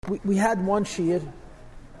we had one shiur,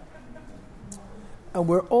 and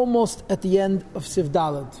we're almost at the end of Sif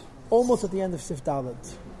Daled. Almost at the end of Sif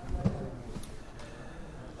Daled.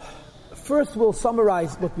 First, we'll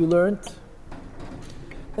summarize what we learned,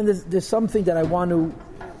 and there's something that I want to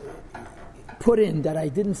put in that I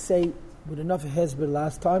didn't say with enough hezbollah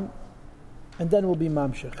last time, and then we'll be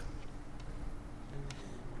mamshech.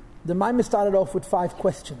 The Maimon started off with 5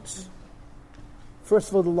 questions. First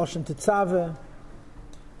of all, the Lashon Tetzaveh.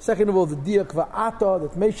 Second of all, the Diak Va'ata,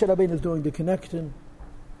 that Moshe Rabbeinu is doing the connection.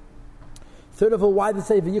 Third of all, why does it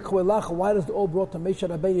say V'yikhu Elach? Why does the all brought to Moshe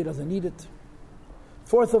Rabbeinu? He doesn't need it.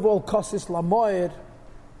 Fourth of all, Kosis Lamoyer. It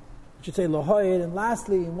should say Lahoyer. And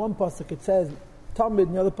lastly, in one pasuk it says Tamid,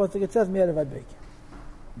 in the other pasuk it says Me'erev Adbeik.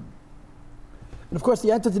 And of course,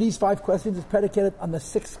 the answer to these 5 questions is predicated on the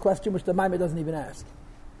 6th question, which the Maimon doesn't even ask,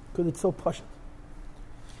 because it's so pashut.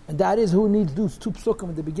 And that is, who needs those 2 psukim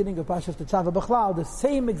at the beginning of Pashas Tetzaveh B'chlal. The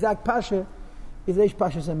same exact pasha is Reish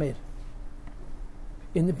Pashas Emer,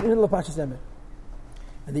 in the middle of Pashas Emer.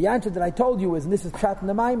 And the answer that I told you is, and this is Pshat in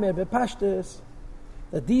the Maimon, B'Pashtas,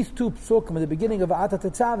 that these 2 psukim at the beginning of Ata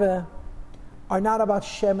Tetzaveh are not about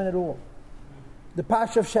Shemen at all. The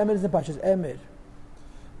pasha of Shemen is the Pashas Emer.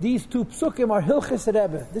 These 2 psukim are Hilchis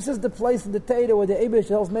Rebbe. This is the place in the Torah where the Eibush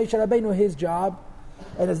tells Moshe Rabbeinu his job.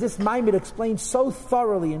 And as this Maimon explains so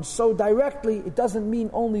thoroughly and so directly, it doesn't mean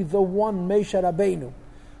only the one Moshe Rabbeinu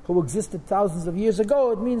who existed thousands of years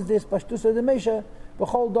ago. It means this Pashtus of the Moshe, the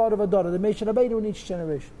whole daughter of a daughter, the Moshe Rabbeinu in each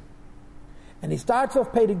generation. And he starts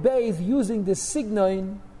off Perek Beis using this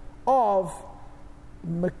signon of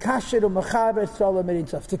Mekasher u'Mechaber Tzol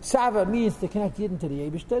Medintzaf. Tetzaveh means to connect Yidden to the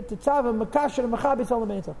Eibishter. Tetzaveh, Mekasher u'Mechaber Tzol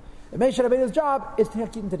Medintzaf. And Moshe Rabbeinu's job is to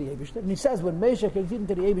connect Yidden to the Eibishter. And he says, when Moshe connects Yidden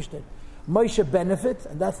to the Eibishter, Moshe benefits,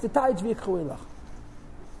 and that's the Taich V'yikhu Elach.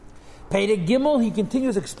 Perek Gimel, he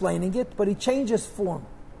continues explaining it, but he changes form.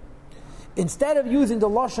 Instead of using the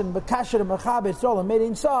Lashon Mekasher u'Mechaber Tzol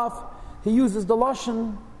Medintzaf, he uses the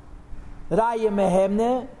Lashon Raya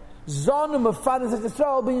Mehemne, Zonu Mefanes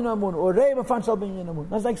Yisrael bin Yamun, or Rei Mefanes Yisrael bin Yamun.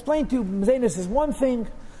 As I explained to you, Mezenis is one thing,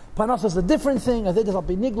 Panos is a different thing, as it is al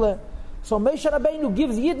Nigle. So Moshe Rabbeinu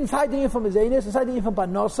gives Yidden side the from Mezenis, side the from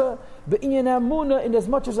Panosa, but in Amuna, in as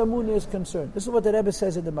much as Amuna is concerned. This is what the Rebbe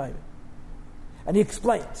says in the Bible. And he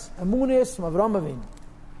explains, Amuna is from Avram Avinu.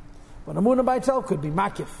 But Amuna by itself could be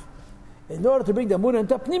Makif. In order to bring the Amuna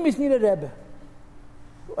into Pnimis, need a Rebbe.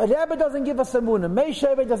 A Rebbe doesn't give us a Muna. Moshe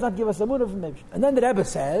Rebbe does not give us a Muna from Moshe. And then the Rebbe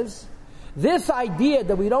says, this idea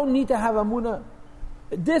that we don't need to have a Muna,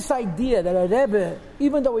 this idea that a Rebbe,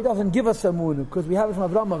 even though he doesn't give us a Muna, because we have it from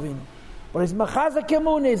Avraham Avinu, but his Machazak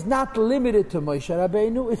Muna is not limited to Moshe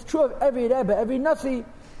Rabbeinu. It's true of every Rebbe, every Nasi,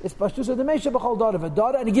 it's Pashtus of the Moshe B'chol daughter of a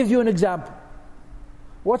daughter, and he gives you an example.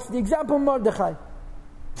 What's the example of Mordechai?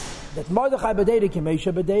 That Mordechai B'deiri ki Moshe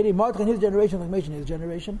B'deiri, Mordechai in his generation like Moshe in his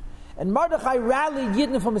generation. And Mordechai rallied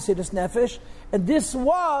Yidden from a Siddur Nefesh, and this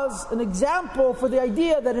was an example for the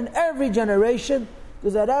idea that in every generation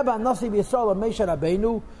there's a Rebbe and Nasi B'Yisrael and Moshe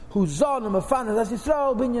Rabbeinu who's Zon and Mefanes as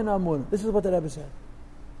Yisrael Binyan Amun. This is what the Rebbe said.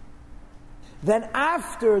 Then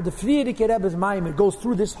after the Friedrich Rebbe's Maimon goes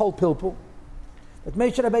through this whole pilpul, that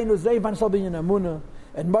Moshe Rabbeinu is Reiv and Yisrael Binyan Amun,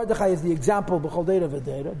 and Mordechai is the example B'chol Deira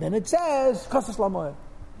V'Deira, then it says Kosis Lamoyer.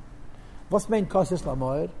 What's mean Kosis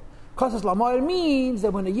Lamoyer? Kosis Lamoyer means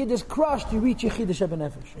that when a Yid is crushed, you reach Yechidah Sheba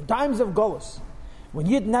Nefesh. In times of Golus, when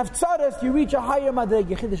Yid have tzaras, you reach a higher Madreg,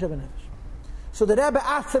 Yechidah Sheba Nefesh. So the Rebbe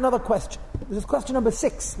asks another question. This is question number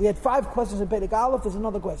 6. We had 5 questions in Perek Aleph. There's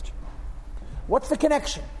another question. What's the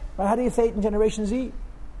connection? Right? How do you say it in Generation Z?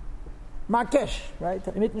 Makesh,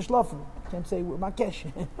 right? Mitten Schlafen. Can't say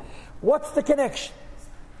Makesh. What's the connection?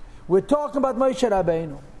 We're talking about Moshe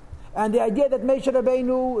Rabbeinu, and the idea that Moshe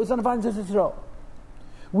Rabbeinu is on the Vanas Yisrael.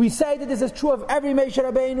 We say that this is true of every Moshe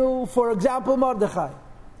Rabbeinu, for example, Mordechai.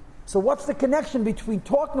 So what's the connection between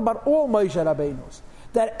talking about all Moshe Rabbeinus?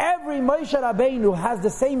 That every Moshe Rabbeinu has the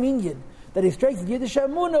same Indian, that he strengthens Yiddish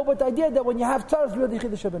Emunah, with the idea that when you have tzaras, you have the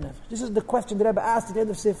Yiddish Nefesh. This is the question that Rebbe asked at the end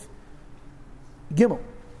of Sif Gimel.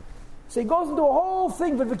 So he goes into a whole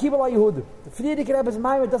thing with V'kibul HaYehudim. The Friedrich Rebbe's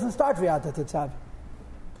Maimon doesn't start V'yata Tetzaveh.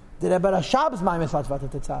 The Rebbe Rashab's Maimon starts V'yata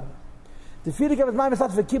Tetzaveh. The Friedrich Rebbe's Maimon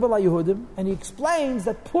starts V'kibul HaYehudim, and he explains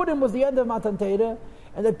that Purim was the end of Matan Torah,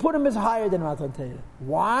 and that Purim is higher than Matan Torah.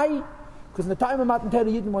 Why? Because in the time of Matan Torah,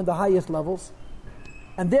 Yidden were on the highest levels,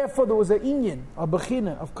 and therefore there was an inyan, a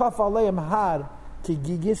bechina, of Kaf Aleim Har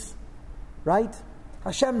Kigigis, right?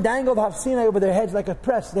 Hashem dangled Hafsinai over their heads like a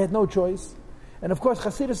press. They had no choice. And of course,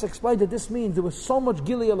 Chassidus explained that this means there was so much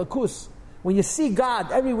Gili Alakus. When you see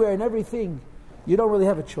God everywhere and everything, you don't really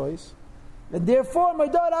have a choice. And therefore, my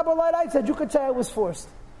daughter Abba Light said, you could say I was forced.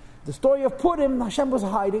 The story of Purim, Hashem was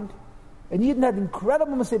hiding, and Yidden had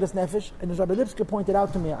incredible Mesiras Nefesh, and as Rabbi Lipsker pointed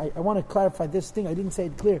out to me, I want to clarify this thing, I didn't say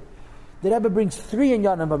it clear. The Rebbe brings 3 in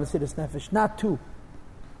Yanam of Mesiras Nefesh, not 2.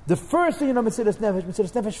 The first thing in Mesiras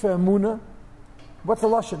Nefesh for Emunah, what's the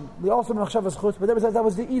Lashon? We also Machshavas Chutz, but the Rebbe says that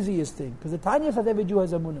was the easiest thing, because the Tanya says every Jew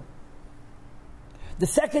has Emunah. The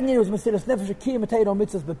second year was Mesiras Nefesh, Kiyam Atayro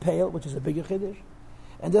Mitzvahs Bepeil, which is a bigger Chiddush.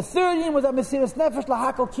 And the third year was a Mesiras Nefesh,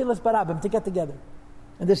 Lahakal Kilas Barabim, to get together.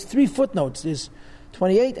 And there's 3 footnotes, there's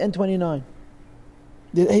 28 and 29.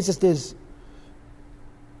 He says there's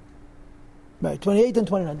 28 and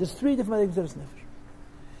 29. There's 3 different Mesiras Nefesh.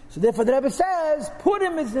 So therefore the Rebbe says,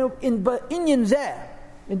 Purim is in Inyan Zeh,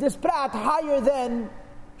 in this prat, higher than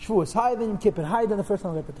Shavuos, higher than Yom Kippur, higher than the first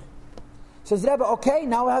one of Rebbe. Says the Rebbe, okay,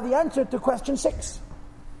 now I have the answer to question 6.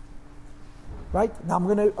 Right? Now I'm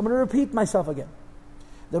going to repeat myself again.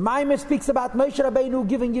 The Maimon speaks about Moshe Rabbeinu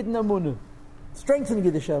giving Yidden Amunah, strengthening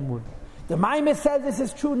Yiddish Amunah. The Maimon says this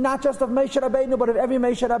is true not just of Moshe Rabbeinu, but of every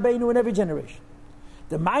Moshe Rabbeinu in every generation.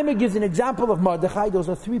 The Maimon gives an example of Mordechai. Those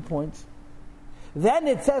are 3 points. Then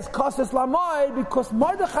it says Kosses Lamoid, because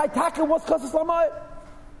Mordechai Taka was Kosses Lamoid.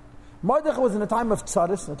 Mordechai was in a time of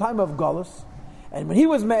Tzaris, in a time of Galus, and when he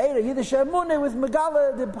was Me'era Yiddish Amunah, with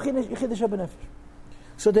Megala the Yiddish Benefesh.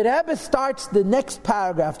 So the Rebbe starts the next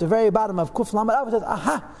paragraph, the very bottom of Kuf Lamed Aleph, says,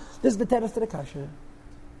 aha, this is the teretz to the kasha.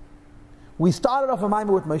 We started off a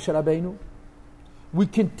Maimah with Moshe Rabbeinu. We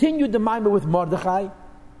continued the Maimah with Mordechai.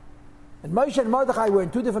 And Moshe and Mordechai were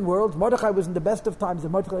in 2 different worlds. Mordechai was in the best of times,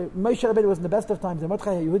 and Moshe Rabbeinu was in the best of times, and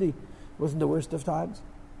Mordechai Yehudi was in the worst of times.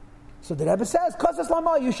 So the Rebbe says, Kosses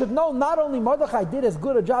Lama, you should know not only Mordechai did as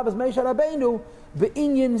good a job as Moshe Rabbeinu, but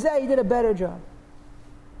Inyan Zeh, he did a better job.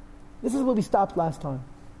 This is where we stopped last time.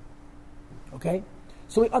 Okay?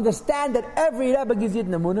 So we understand that every Rebbe gives Yidden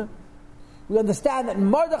Amunah. We understand that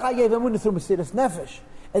Mordechai gave Amunah through Mesiras Nefesh,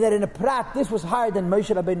 and that in a prat, this was higher than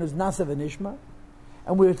Moshe Rabbeinu's Nasav and Ishma.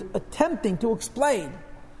 And we're attempting to explain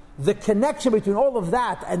the connection between all of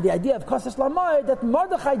that and the idea of Kosses Lamoid, that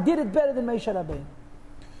Mordechai did it better than Moshe Rabbeinu.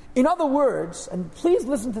 In other words, and please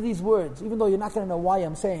listen to these words, even though you're not going to know why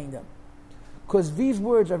I'm saying them, because these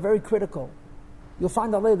words are very critical. You'll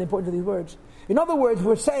find out later the importance of these words. In other words,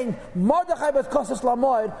 we're saying Mordechai was Kosses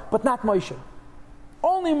Lamoid, but not Moshe.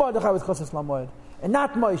 Only Mordechai was Kosses Lamoid, and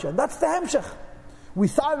not Moshe. And that's the Hemshech. We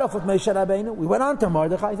started off with Moshe Rabbeinu, we went on to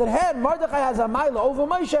Mordechai. He said, hey, Mordechai has a mile over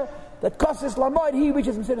Moshe, that Kosses Lamoid, he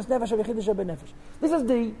reaches Mesiras Nefesh of Yechiddush Benefesh. This is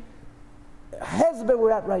the hezbollah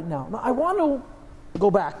we're at right now. Now, I want to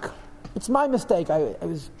go back. It's my mistake. I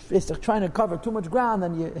was trying to cover too much ground,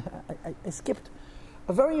 and I skipped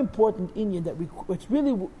a very important Indian that it's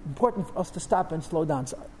really important for us to stop and slow down.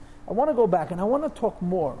 So I want to go back, and I want to talk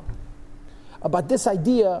more about this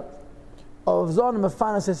idea of Zon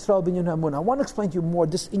Mefanas Yisrael Binyan Hamunah. I want to explain to you more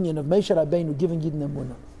this Indian of Moshe Rabbeinu giving Yidden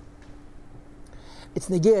Hamunah. It's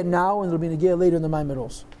Negeh now, and it'll be Negeh later in the Maimed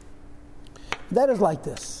also. That is like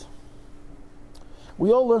this.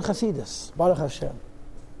 We all learn Chassidus, Baruch Hashem.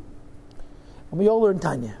 And we all learn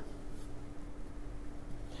Tanya.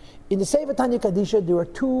 In the Sefer Tanya Kadisha, there are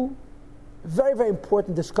 2 very, very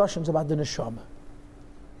important discussions about the Neshama.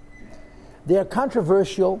 They are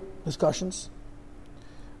controversial discussions,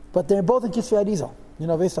 but they're both in Kisvei Arizal. You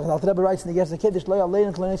know, the Alter Rebbe writes in the Gersa Kiddush, Lo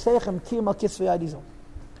Yalein K'lonei Seichem Kiyum Al Kisvei Arizal.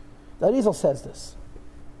 The Arizal says this.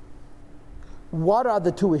 What are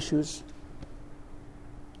the 2 issues?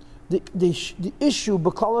 The issue,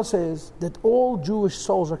 B'Kala says, that all Jewish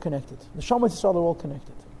souls are connected. The Neshama and Yisrael are all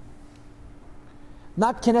connected.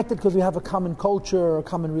 Not connected because we have a common culture, or a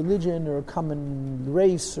common religion, or a common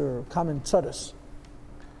race, or a common tzaddis.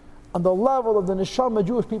 On the level of the Neshama,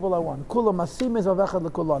 Jewish people are one. Kulam Asim is Avechad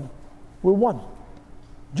L'Kulan. We're one.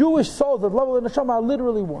 Jewish souls at the level of the Neshama are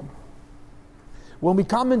literally one. When we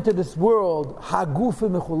come into this world,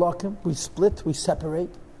 Hagufim Mechulakim, we split, we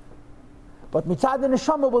separate. But Mitzad the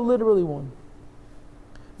Neshama, we're literally one.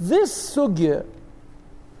 This sugya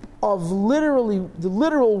of the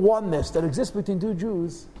literal oneness that exists between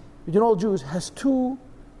all Jews, has 2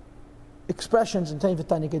 expressions in Tanya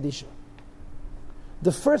Kadisha.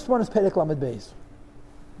 The first one is Perek Lamed Beis.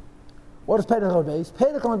 What is Perek Lamed Beis?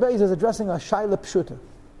 Perek Lamed Beis is addressing a Shaila Pshuta.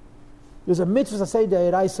 There's a mitzvah to say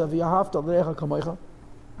De'eraisa v'yahavta l'recha kamoicha.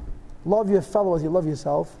 Love your fellow as you love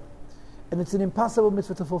yourself. And it's an impossible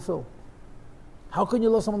mitzvah to fulfill. How can you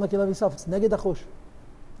love someone like you love yourself? It's neged achush.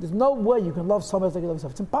 There's no way you can love someone else like you love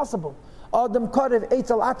yourself. It's impossible. Adam karev eitz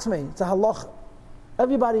al atzmei. It's a halach.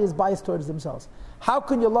 Everybody is biased towards themselves. How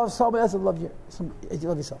can you love someone else as you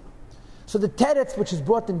love yourself? So the teretz which is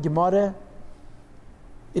brought in Gemara,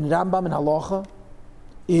 in Rambam, in Halacha,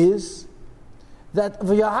 is that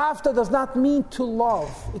v'yahavta does not mean to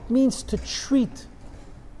love. It means to treat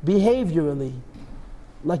behaviorally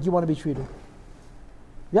like you want to be treated.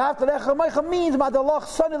 V'yahavta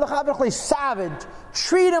means savage.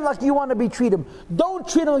 Treat him like you want to be treated. Don't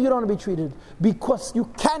treat him like you don't want to be treated, because you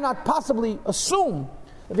cannot possibly assume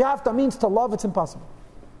that v'yahavta means to love. It's impossible.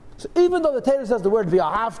 So even though the Torah says the word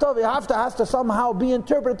v'yahavta has to somehow be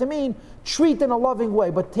interpreted to mean treat in a loving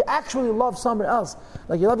way, but to actually love someone else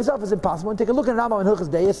like you love yourself is impossible. And take a look at Rambam in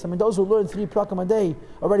Hilchos Deis. I mean, those who learn 3 prakim a day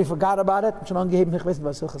already forgot about it.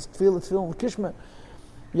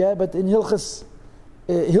 Yeah, but in Hilchos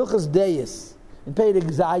Deis, in Perek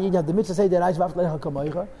Zayin, you have the mitzvah say the Reis v'aflecha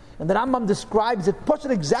kamoicha, and the Rambam describes it, puts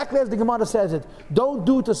it exactly as the Gemara says it. Don't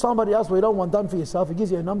do to somebody else what you don't want done for yourself. He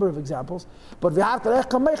gives you a number of examples, but v'aflecha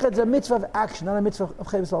kamoicha is a mitzvah of action, not a mitzvah of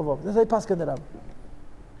chayv salvov. That's how Paskin the Rambam.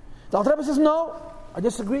 The Alter Rebbe says no. I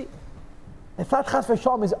disagree. In fact, Chas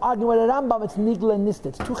v'Shalom is arguing with the Rambam. It's nigla and nista.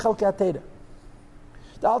 It's 2 chelkei HaTorah.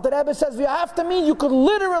 The Alter Rebbe says v'yahavta mean you could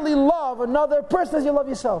literally love another person as you love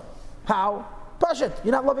yourself. How? Pashut.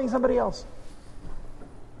 You're not loving somebody else.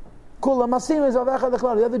 The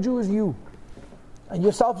other Jew is you. And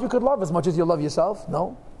yourself you could love as much as you love yourself.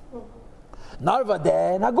 No. There's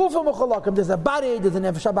a body, there's an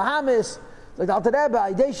nefesh bahamis. Like the Alter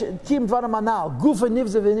Rebbe, Tim Dvaram Anal, Gufa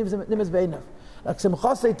Nivzev Nimes Beinav. Like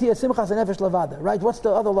Simchas Tia Simchas Nefesh Lavada. Right? What's the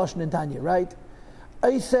other lashon in Tanya? Right?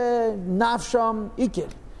 Eise Nafsham Ikir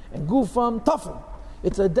and Gufam Tafel.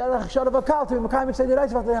 It's a derech shadav akal to be mekayim say the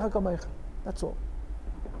reis v'atlecha kameich. That's all.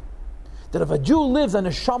 That if a Jew lives a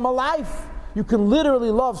neshama life, you can literally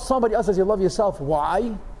love somebody else as you love yourself.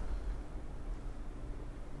 Why?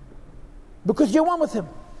 Because you're one with him.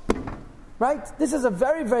 Right? This is a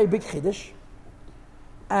very, very big chiddush.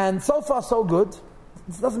 And so far, so good.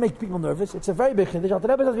 It doesn't make people nervous. It's a very big chiddush. The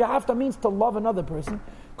Rebbe says v'yahavta means to love another person,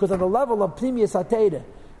 because at the level of pnimiyas hateidah,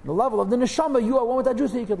 the level of the neshama, you are one with that Jew,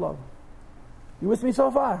 so you could love. You with me so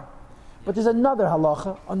far? But there's another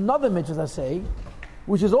halacha, another mitzvah I say,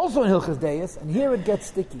 which is also in Hilchos Deis, and here it gets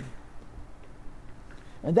sticky.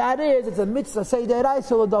 And that is, it's a mitzvah say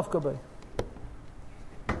de'iraisa l'davka b'y.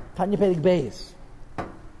 Tanya Perek Beis.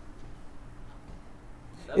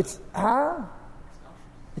 It's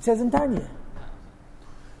It says in Tanya.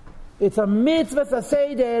 It's a mitzvah to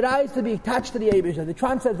say de'iraisa to be attached to the Eibishter. The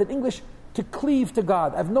translates in English to cleave to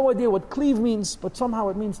God. I have no idea what cleave means, but somehow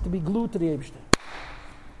it means to be glued to the Eibishter.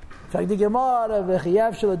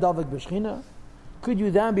 Could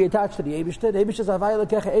you then be attached to the Eibishter? The Eibishter is the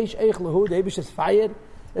Eibishter is fire.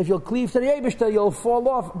 If you'll cleave to the Eibishter, you'll fall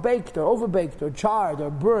off baked or overbaked or charred or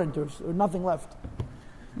burnt or nothing left.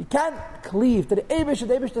 You can't cleave to the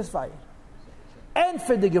Eibishter is fire. And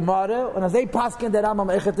for the Gemara, and as they paskin the Rambam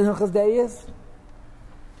Echet in Hilchos Deis,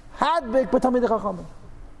 hadbek b'tamid chachamim.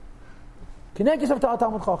 Connect yourself to our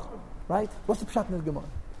Talmud Chacham, right? What's the pshat in the Gemara?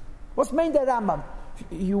 What's main the Rambam?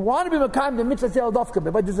 You want to be mekayim the mitzvah zel dafka,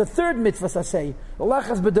 but there's a third mitzvah I say,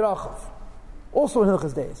 lachas b'drachav, also in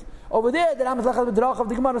Hilchos Deis. Over there, the Rambam is lachas b'drachav.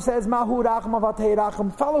 The Gemara says, mahu racham avatei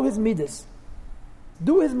racham. Follow his midas.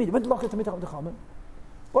 Do his midas. When lachas tamid chachamim.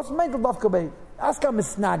 What's meant to dafka bei? Ask him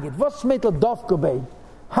misnagid. What's meant to dafka bei?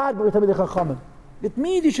 Hard with tamid chachamim. It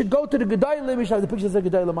means you should go to the gedolim. You should have the pictures of the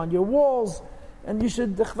gedolim on your walls. And you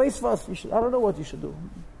should, I don't know what you should do.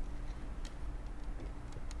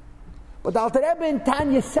 But the Alter Rebbe in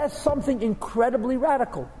Tanya says something incredibly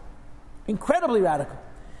radical. Incredibly radical.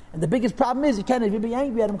 And the biggest problem is, you can't even be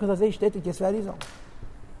angry at him because I say,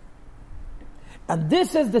 and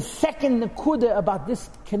this is the second nekuda about this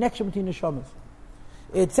connection between the neshamas.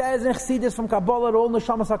 It says in Chassidus from Kabbalah, all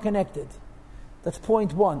neshamas are connected. That's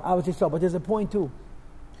point 1, obviously so, but there's a point 2.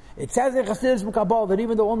 It says in Chassidus from Kabbalah that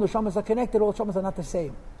even though all neshamas are connected, all neshamas are not the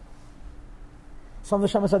same. Some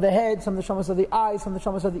of the neshamas are the head, some of the neshamas are the eyes, some of the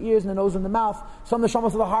neshamas are the ears and the nose and the mouth, some of the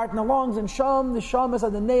neshamas are the heart and the lungs, and some neshamas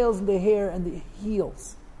are the nails and the hair and the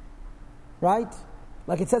heels. Right?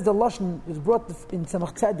 Like it says, the Lashon is brought in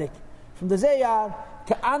Tzemach Tzedek from the Zayar,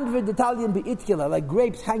 Ka'anvid Italian be'itkila, like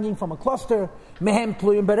grapes hanging from a cluster, mehem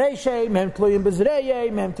tluyim bereshe, mehem tluyim bezreye,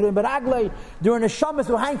 mehem tluyim beragle. During the neshamas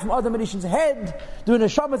who hang from other Medician's head, during the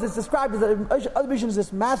neshamas it's described as other Medician is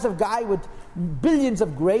this massive guy with billions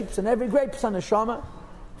of grapes, and every grape is a neshama.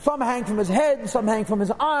 Some hang from his head, some hang from his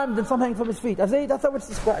arms, and some hang from his feet. That's how it's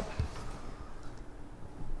described.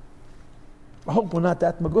 I hope we're not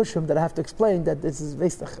that magushim that I have to explain that this is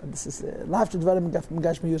veistach. This is lafshed dvarim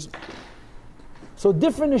magash miyuzim. So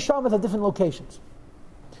different neshamas have different locations.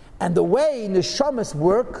 And the way neshamas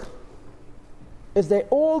work is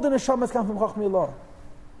all the neshamas come from Chachmei law.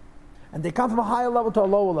 And they come from a higher level to a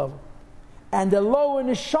lower level. And the lower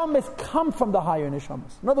neshamas come from the higher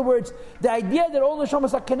neshamas. In other words, the idea that all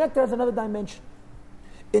neshamas are connected has another dimension.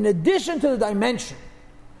 In addition to the dimension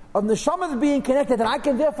of neshamas being connected, and I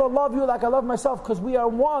can therefore love you like I love myself because we are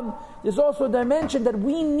one, there's also a dimension that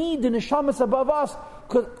we need the neshamas above us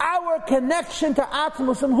because our connection to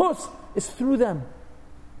Atzmus and Hus is through them.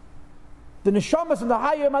 The neshamas and the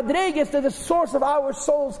higher madregas, they're the source of our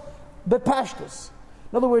soul's bepashtus.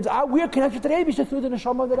 In other words, we're connected to the Eibishter through the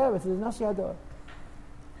neshama of the Rebbe, through the Nasi Hadar.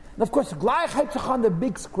 And of course, gleichheit sich on the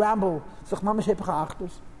big scramble, sich mamish hepech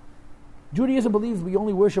achtus. Judaism believes we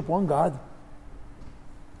only worship one God.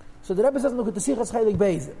 So the Rebbe says, look at the Sichas Heilig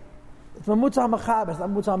Beis. It's mamutza ha'machaber, it's not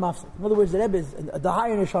mamutza ha'mafsek. In other words, the Rebbe is, the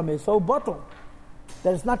higher neshama is so bottle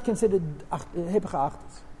that it's not considered hepech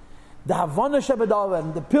achtus. The Havana Shebedavar,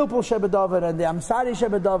 and the Pilpul Shebedavar, and the Amsari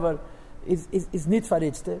Shebedavar is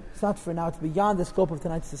nitfaritzte. It's not for now, it's beyond the scope of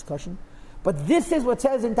tonight's discussion. But this is what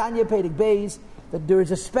says in Tanya Perek Beis, that there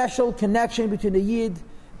is a special connection between the Yid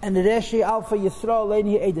and the Reshi Alpha Yisrael,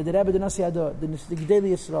 Leini Eida, the Rebbe, the Nasi Hadar, the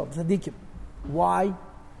Gedeli Yisrael, the Tzadikim. Why?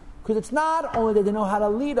 Because it's not only that they know how to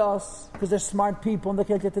lead us, because they're smart people and they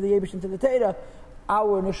can get to the Yebish and to the Torah,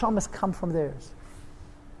 our neshamas come from theirs.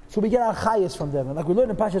 So we get our chayas from them. And like we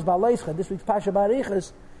learned in Pashas Ba'aleischa, this week's Pasha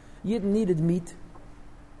Ba'arichas, Yidden needed meat.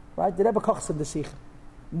 Right? The Rebbe kochs in the Sikh.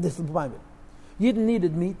 This is the Yidden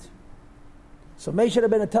needed meat. So Moshe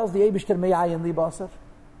Rabbeinu tells the Eibishter me'ayin li basar.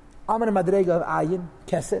 I'm in a madrega of ayin,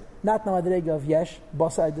 keser, not in a madrega of yesh,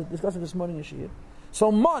 basar. I discussed it this morning in Shir.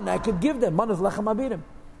 So man, I could give them. Man is lechem abirim.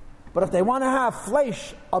 But if they want to have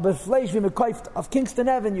flesh, of Kingston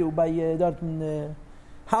Avenue by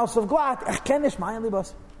House of Glatt, ich kenne ich me'ayin li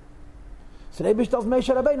basar. So the Eibishter tells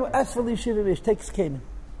Moshe Rabbeinu, esfeli shivivish, takes Canaan.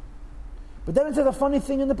 But then it says a funny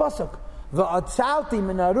thing in the pasuk. V'atzalti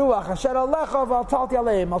min haruach asher alecha v'atzalti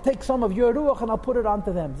aleim. I'll take some of your ruach and I'll put it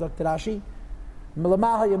onto them. Zok Rashi.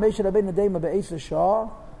 Milamaha yemeshe rabbeinu deima be'eser shah.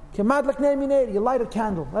 Kemad l'knei minei. You light a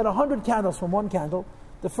candle. Light 100 candles from one candle.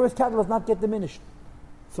 The first candle does not get diminished.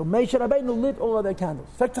 So Moshe Rabbeinu lit all of their candles.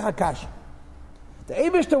 The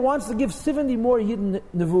Eibishter wants to give 70 more Yidden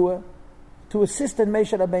Nevuah to assist in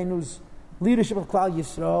Moshe Rabbeinu's leadership of Klal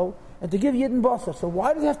Yisrael, and to give Yidden Basar. So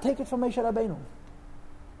why does he have to take it from Moshe Rabbeinu?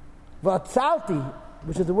 V'atzalti,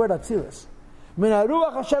 which is the word Atzilus. Min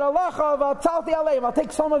haruach asher alecha v'atzalti aleim. I'll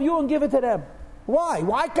take some of you and give it to them. Why?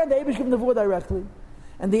 Why can't the Eibush give them the word directly?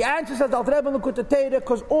 And the answer says, Al Rebbe L'Kut Teira,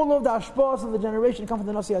 because all of the ashpos of the generation come from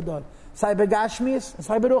the Nasi Hadar. Sai begashmius and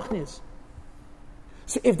sai beruchnius.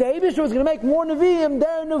 So if the Eibush was going to make more Nevi'im,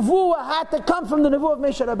 their Nevuah had to come from the Nevuah of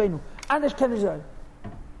Moshe Rabbeinu. Anish Kenizai.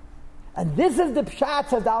 And this is the pshat,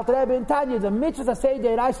 says the Alter Rebbe in Tanya, the mitzvah say the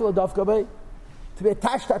Reisel Adavkabe, to be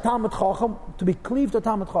attached to a Talmud Chacham, to be cleaved to a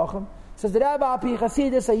Talmud Chacham. Says the Rebbe Api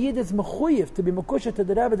Chasidus, a Yid is mechuyev, to be mekusha to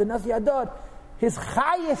the Rebbe, the Nasi Hadar. His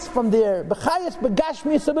chayes from there, b'chayes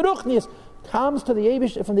begashmius beruchnius, comes to the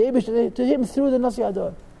Eibush, from the Eibush to him through the Nasi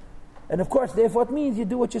Hadar. And of course, therefore, it means you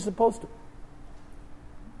do what you're supposed to.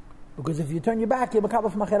 Because if you turn your back, you're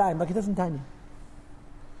makabel from Achirayim, like it does in Tanya.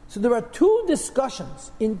 So there are two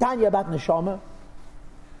discussions in Tanya about neshama.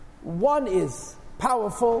 One is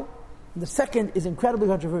powerful, and the second is incredibly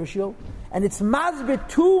controversial, and it's mazbir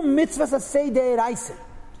two mitzvahs asay de'eraisa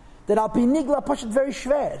that al pi nigla push it very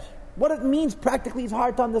schwer. What it means practically is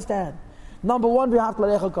hard to understand. Number one, we have to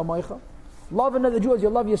l'recha kamoicha. Love another Jew as you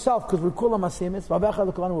love yourself, because we're kulam asimis. Vabecha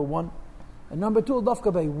l'kulan, we're one. And number two,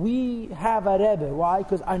 dafka we have a Rebbe. Why?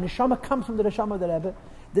 Because our neshama comes from the neshama of the Rebbe.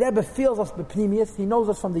 The Rebbe feels us b'pnimius. He knows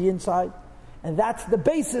us from the inside, and that's the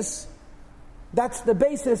basis. That's the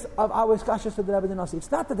basis of our iskashas to the Rebbe Nasi. It's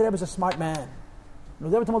not that the Rebbe is a smart man. The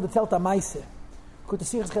Rebbe told the Telta Maise.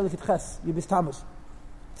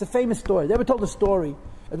 It's a famous story. The Rebbe told a story.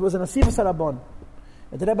 It was an Asifas Rabban.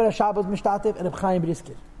 And the Rebbe Rashab was Mishtatev and Reb Chaim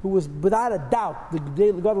Brisker, who was without a doubt the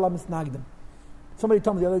Gadol HaMisnagdim. Somebody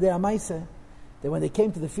told me the other day on Maise that when they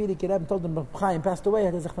came to the Fidik, Rebbe told them Reb Chaim passed away.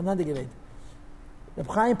 Reb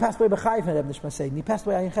Chaim passed away b'chayif and Reb Nishmasei. And he passed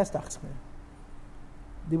away ayin chestach.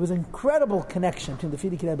 There was an incredible connection between the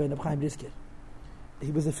Fidik Rebbe and Reb Chaim Brisker.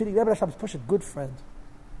 He was the Fidik Rebbe Rashab's push a good friend.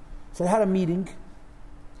 So they had a meeting.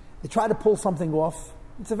 They tried to pull something off.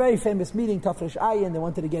 It's a very famous meeting, Tafresh Ayin. They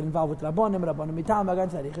wanted to get involved with Rabbanim Mitam,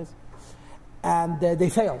 and they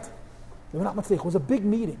failed. They were not matzliach. It was a big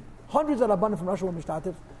meeting. Hundreds of Rabbanim from Russia were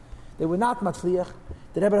mishtatev. They were not matzliach.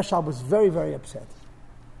 The Rebbe Rashab was very, very upset.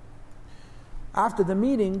 After the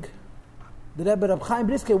meeting, the Rebbe Reb Chaim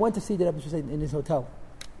Brisker went to see the Rebbe in his hotel.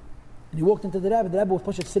 And he walked into the Rebbe was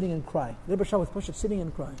pushed sitting and crying. The Rebbe Rashab was pushed sitting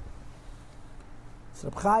and crying. So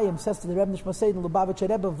Reb Chaim says to the Rebbe Nishmasei, the Lubavitcher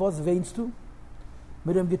Rebbe, was weinst du?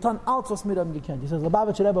 Miriam getan alles was Miriam gekannt. He says,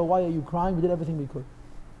 Lubavitcher Rebbe, why are you crying? We did everything we could.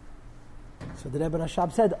 So the Rebbe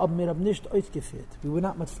Rashab said, Ab Miriam nicht ausgeführt. We were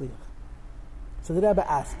not matzliach. So the Rebbe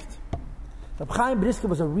asked. Reb Chaim Brisker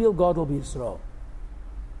was a real Gadol b'Yisrael.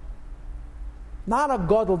 Not a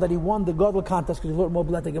Gadol that he won the Gadol contest because he learned more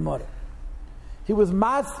B'lete Gemara. He was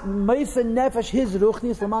Meisa Nefesh, his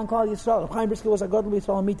Ruchnis, L'man Klal Yisrael. Reb Chaim Brisker was a Gadol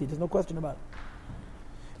b'Yisrael Amiti. There's no question about it.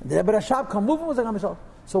 And the Rebbe Rashab come moving was like himself.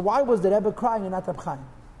 So why was the Rebbe crying and not Reb Chaim?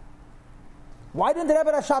 Why didn't the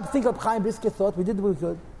Rebbe Rashab think Reb Chaim Brisker thought we did what we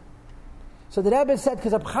could? So the Rebbe said,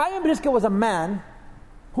 because Reb Chaim Brisker was a man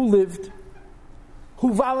who lived,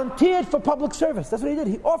 who volunteered for public service. That's what he did.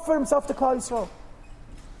 He offered himself to Klal Yisrael.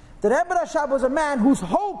 The Rebbe Rashab was a man whose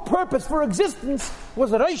whole purpose for existence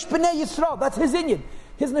was Reish B'nai Yisrael. That's his inyan.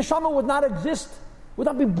 His neshama would not exist, would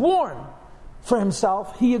not be born for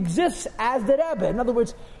himself. He exists as the Rebbe. In other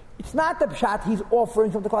words, it's not the pshat he's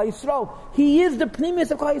offering from the Klal Yisrael. He is the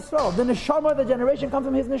pnimius of Klal Yisrael. The neshama of the generation comes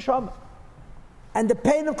from his neshama. And the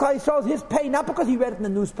pain of Klal Yisrael is his pain, not because he read it in the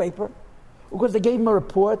newspaper, or because they gave him a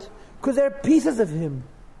report, because they're pieces of him.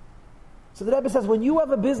 So the Rebbe says, when you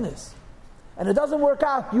have a business, and it doesn't work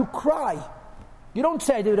out, you cry. You don't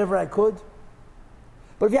say, I did whatever I could.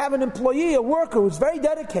 But if you have an employee, a worker who's very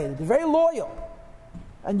dedicated, very loyal,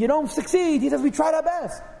 and you don't succeed, he says, we tried our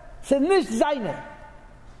best. So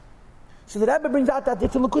the Rebbe brings out that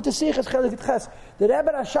it's a Lekut Sichas Chelik Ches. The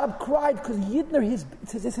Rebbe Rashab cried because he didn't know his.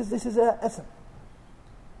 This is a essence.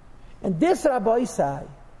 And this Rabbi Isai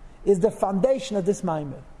is the foundation of this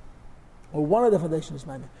Maimer, or one of the foundations of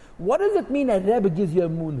this Maimer. What does it mean that Rebbe gives you a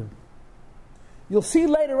Emunah? You'll see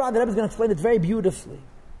later on, the Rebbe is going to explain it very beautifully.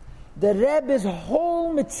 The Rebbe's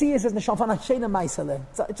whole Metzias is Neshama Shena Maisele.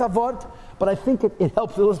 It's a word, but I think it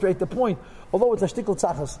helps illustrate the point, although it's a shtickle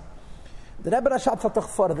tzachas. The Rebbe Rashab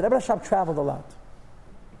the Rebbe Rashab traveled a lot.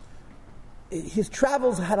 His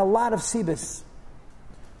travels had a lot of sibis.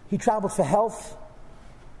 He traveled for health.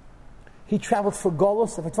 He traveled for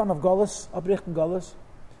Golus, if it's one of Golus, Abrichten Golus.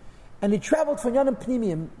 And he traveled for Yonim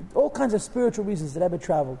Pnimiyim, all kinds of spiritual reasons the Rebbe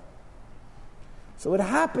traveled. So it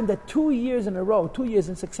happened that 2 years in a row, 2 years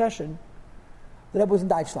in succession, the Rebbe was in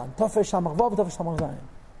Deutschland. Tofesh Shamach Vav, Tofesh Shamach Zayin.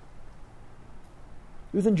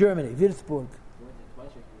 He was in Germany, Würzburg.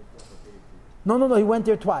 No, he went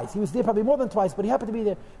there twice. He was there probably more than twice, but he happened to be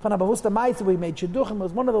there. Van Abavusta Maitz, where he made Shidduchim, it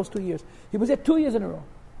was one of those 2 years. He was there 2 years in a row.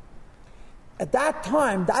 At that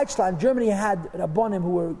time, Deutschland, Germany had Rabbonim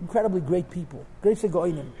who were incredibly great people. Great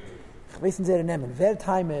Goinim.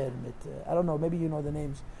 Wertheimer, I don't know, maybe you know the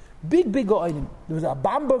names. Big Goinim. There was a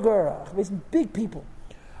Bamberger, big people.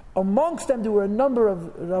 Amongst them, there were a number of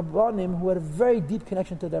Rabbonim who had a very deep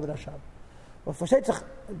connection to the Rebbe Rashab. But for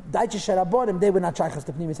Deutsche Rabbonim, they were not Shaychas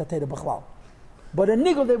to Pnimis HaTeira B'chlal. But in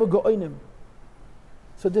Nigel, they were Goinim.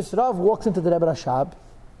 So this Rav walks into the Rebbe Rashab,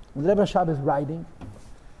 and the Rebbe Rashab is writing.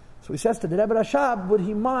 So he says to the Rebbe Rashab, would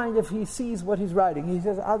he mind if he sees what he's writing? He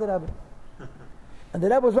says, the Rebbe. And the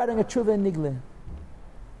Rebbe was writing a tshuva in Nigle.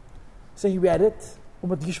 So he read it,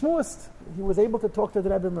 and with Gishmust, he was able to talk to the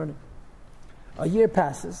Rebbe and learn it. A year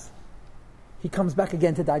passes, he comes back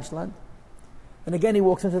again to Deutschland, and again he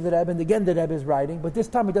walks into the Rebbe, and again the Rebbe is writing, but this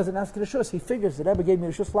time he doesn't ask the Rishus. He figures, the Rebbe gave me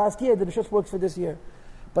Rishus last year, the Rishus works for this year.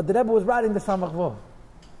 But the Rebbe was writing the Samach Vov.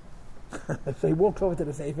 So he walks over to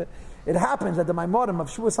the Sefer. It happens that the Maimorim of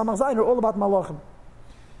Shua Samach Zayin are all about Malachim.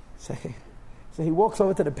 So he walks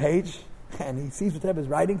over to the page, and he sees what the Rebbe is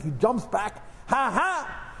writing. He jumps back.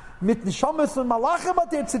 Mit Neshamas and Malachim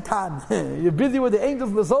at der Zitan. You're busy with the angels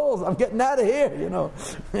and the souls. I'm getting out of here, you know.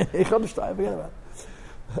 Forget about it.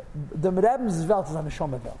 The Rebbe's Welt is a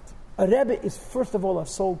Neshama Welt. A Rebbe is first of all a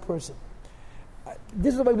soul person.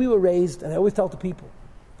 This is the way we were raised, and I always tell to people,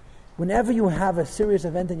 whenever you have a serious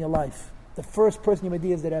event in your life, the first person you may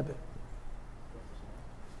do is the Rebbe.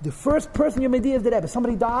 The first person you may do is the Rebbe.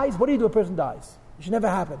 Somebody dies, what do you do if a person dies? It should never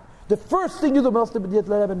happen. The first thing you do is to let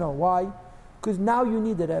the Rebbe know. Why? Because now you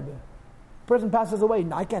need the Rebbe. The person passes away,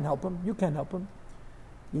 I can't help him, you can't help him.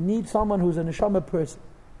 You need someone who's a Neshama person.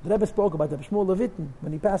 The Rebbe spoke about that. Shmuel Levittin,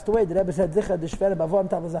 when he passed away, the Rebbe said, Zicha, Deshvere, Bavon,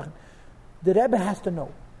 Tavazachin. The Rebbe has to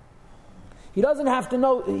know. He doesn't have to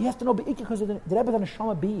know, he has to know because the Rebbe is a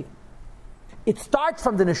Neshama being. It starts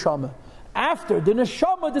from the Neshama. After the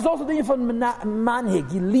Neshama, there's also the from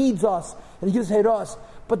Manhig. He leads us, and he gives Heiros.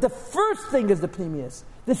 But the first thing is the Pnimius.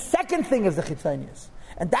 The second thing is the Chitzonius.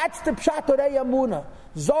 And that's the Pshat Orei Amuna.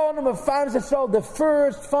 Zonim of Farms Yisrael, the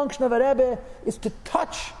first function of a Rebbe is to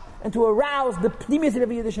touch and to arouse the Pnimius of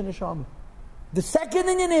every Yiddish Neshama. The second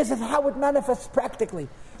thing is how it manifests practically.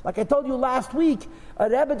 Like I told you last week, a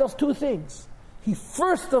Rebbe does two things. He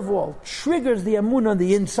first of all triggers the Amunah on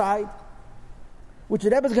the inside. which the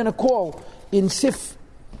Rebbe is going to call in Sif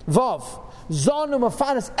Vav, Zonu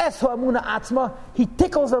Mafanis Esho Amuna Atzma, he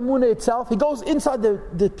tickles Amuna itself, he goes inside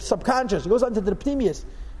the subconscious, he goes into the Pnimius,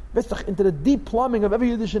 into the deep plumbing of every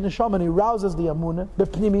Yiddish neshama, and he rouses the Amuna, the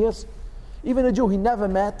Pnimius, even a Jew he never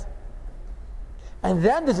met. And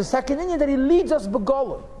then there's a second inyan that he leads us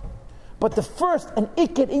Begoloi. But the first and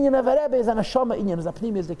Iker inyan of a Rebbe is an Neshama inyan, is a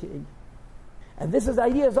Pnimius Dike inyan. And this is the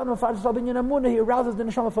idea of Zonu Mafanis Esho Amuna Amuna, he arouses the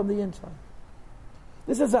Neshama from the inside.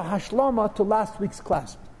 This is a hashlama to last week's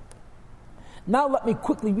class. Now let me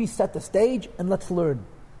quickly reset the stage and let's learn.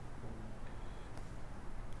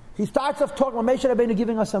 He starts off talking about Moshe Rabbeinu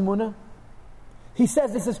giving us Amunah. He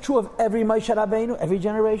says this is true of every Moshe Rabbeinu, every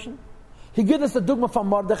generation. He gives us the dogma from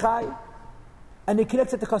Mordechai, and he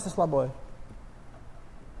connects it to Kosas Lamoy.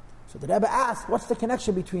 So the Rebbe asks, what's the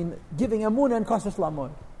connection between giving Amunah and Kosas Lamoy?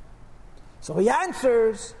 So he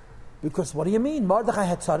answers, because what do you mean? Mordechai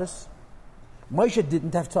had tzaddis. Moshe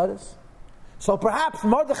didn't have tzaddis. So perhaps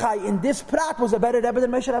Mordechai in this prat was a better Rebbe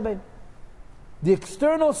than Moshe Rabbeinu. The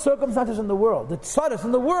external circumstances in the world, the tzaddis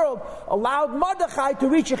in the world, allowed Mordechai to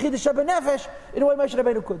reach Yechidah Shebenefesh in a way Moshe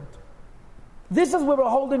Rabbeinu couldn't. This is where we're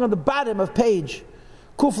holding on the bottom of page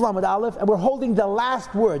Kuf Lamed Aleph, and we're holding the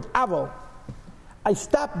last word, Avol. I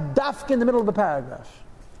stopped dafk in the middle of the paragraph.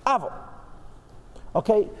 Avol.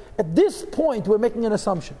 Okay? At this point, we're making an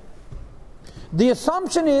assumption. The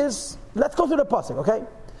assumption is, let's go through the pasuk, okay?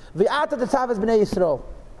 V'ata Tetzaveh b'nei Yisrael.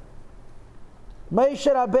 Moshe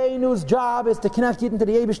Rabbeinu's job is to connect Yidden to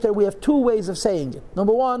the Eibishter. We have two ways of saying it.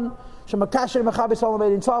 Number one, Shemakasher Mechaber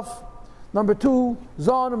Solomon Ein Sof. Number two,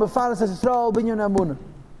 Zon Mefanas Yisrael Binyan Amunah.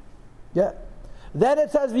 Yeah. Then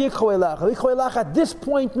it says V'yikcho Elach. V'yikcho Elach at this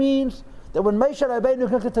point means that when Moshe Rabbeinu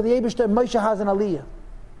connected to the Eibishter, Moshe has an aliyah.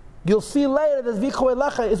 You'll see later that V'yikcho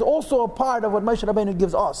Elach is also a part of what Moshe Rabbeinu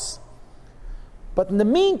gives us. But in the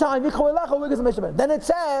meantime, then it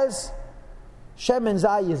says, Shemen Zay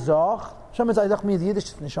Yizach. Shemen Zay Yizach means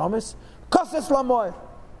Yiddish Neshamis. Kosses Lamoy.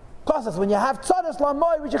 Kosses, when you have Tzaddis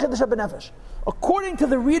Lamoy, which is Yechidah Shebenefesh. According to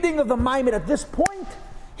the reading of the Maimed at this point,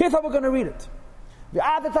 here's how we're going to read it.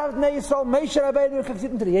 V'adat Bnei Yisrael, Moshe Rabbeinu connects to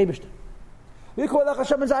the Eibishter. V'yikol Elach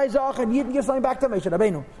Shemen Zay Yizach, and Yidden gives something back to Moshe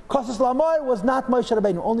Rabbeinu. Kosses Lamoy was not Moshe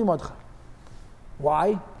Rabbeinu, only Mordechai.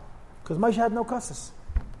 Why? Because Moshe had no Kosses.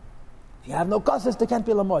 If you have no kassis, there can't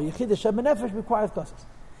be lamoy. Yechidah Shebenefesh requires kassis.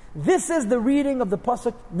 This is the reading of the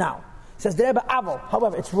pasuk now. It says the Rebbe Avol.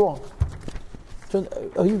 However, it's wrong. So,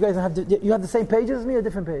 you guys you have the same pages as me or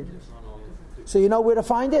different pages? So you know where to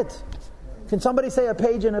find it. Can somebody say a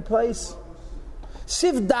page in a place?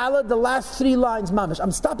 Siv Dalad, the last three lines, mamish.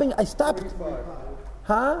 I stopped. 45.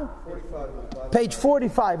 Huh? 45. Page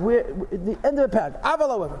 45. We're at the end of the paragraph. Avol,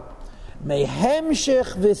 however.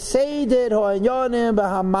 Mehemshech v'seider ho'anyonim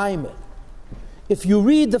b'hamayim. If you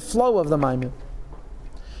read the flow of the Maimon,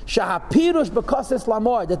 Shahapirush b'kosses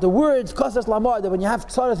lamor, that the words kosses lamor, that when you have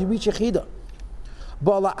tzaras you reach Yechidah.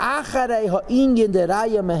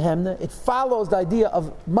 It follows the idea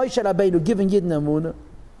of Moshe Rabbeinu giving Yidden Amunah.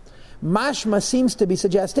 Mashma seems to be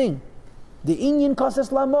suggesting the inyan kosses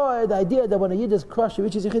lamor, the idea that when a Yid is crushed, he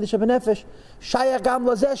reaches Yechidah Shebenefesh. Shayach gam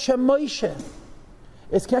lozeh shem Moshe.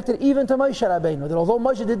 It's connected even to Moshe Rabbeinu, that although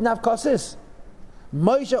Moshe didn't have kosses,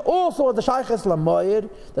 Moshe also had the shayches lamoyer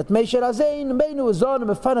that Moshe Razein Beinu Zon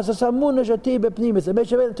Mefanas Amunah Shati Bepnimis, and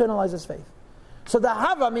Moshe Rabbeinu internalized his faith. So the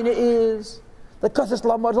Havamina is that kosses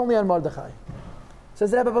lamoyer is only on Mordechai.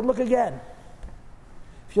 Says the Rebbe, but look again.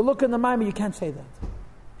 If you look in the Maimon, you can't say that.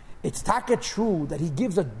 It's taka true that he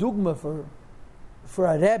gives a dogma for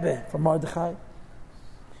a Rebbe for Mordechai.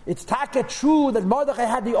 It's taka true that Mordechai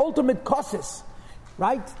had the ultimate kosses.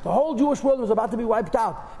 Right? The whole Jewish world was about to be wiped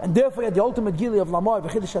out, and therefore he had the ultimate gili of Lamoy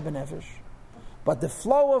v'chidah shebenefesh. But the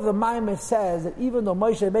flow of the Maimed says that even though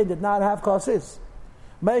Moshe Rabbeinu did not have kosses,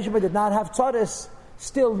 Moshe Rabbeinu did not have tzaddis,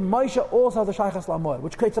 still Moshe also has the shaychas Lamoy,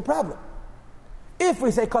 which creates a problem. If we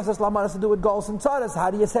say kosses Lamoy has to do with goals and tzaddis, how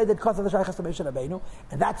do you say that kosses the shaychas to Moshe Rabbeinu?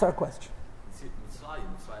 And that's our question.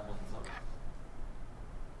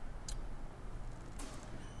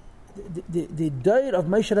 The day of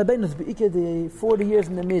Moshe Rabbeinu is the 40 years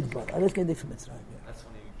in the midbar. I just can't from Mitzrayim. That's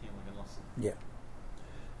when he became like a Nasi. Yeah.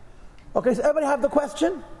 Okay, so everybody have the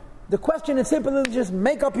question? The question is simple, just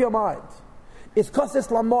make up your mind. Is Kosses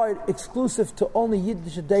Lamoid exclusive to only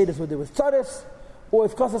Yiddish datas where there was tzaddis, or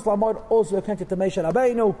is Kosses Lamoid also connected to Moshe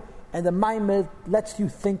Rabbeinu? And the Maimed lets you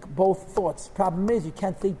think both thoughts. Problem is, you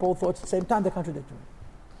can't think both thoughts at the same time, they're contradictory.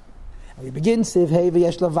 And we begin Siv Hei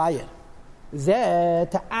V'yesh Lavayir.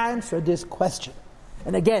 To answer this question.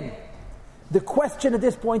 And again, the question at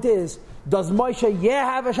this point is, does Moshe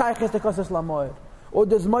have a shaykhis to Kosses Lamoid? Or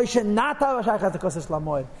does Moshe not have a shaykhas because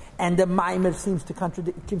Lamoid? And the Maimer seems to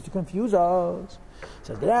confuse us.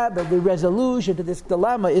 So the resolution to this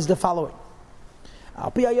dilemma is the following.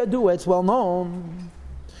 It's well known.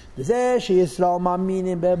 We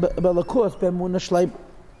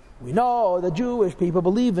know the Jewish people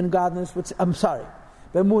believe in godness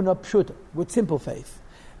with simple faith.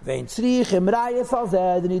 They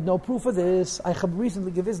need no proof of this. I have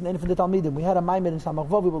recently given in the Talmidim. We had a Maimer in Samach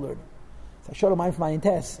Vav we will learn. So I showed a Maimer from my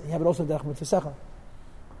test. You have it also in Derech Mitzvah.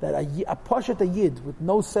 That a Pashat Yid with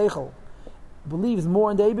no Seichel believes more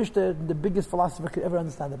in the Eibush than the biggest philosopher could ever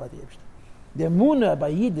understand about the Eibush. The Emunah by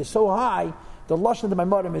Yid is so high. The lashon of the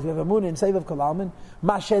Maimorim is we have Emunah in Sevav Kalalmin.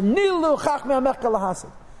 Mashenilu Chachmei Amech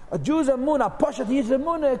Kalahasad. A Jew's Emunah, Pashat Yid's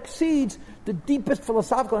Emunah exceeds the deepest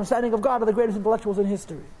philosophical understanding of God of the greatest intellectuals in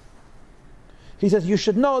history. He says you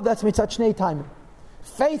should know that's mitzat shnei timing.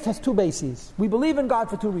 Faith has two bases. We believe in God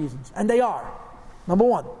for two reasons, and they are: number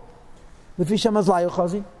one,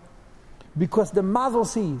 because the Mazel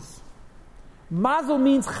sees. Mazel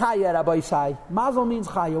means chaya, Rabbi Isai. Mazel means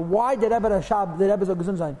chaya. Why did Rebbe Rashab, the Rebbe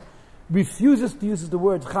Zogazun refuses to use the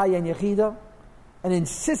words chaya and yechida, and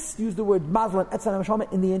insists to use the word Mazel and Etzan and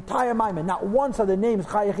Meshama in the entire Maimon? Not once are the names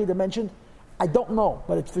chaya yechida mentioned. I don't know,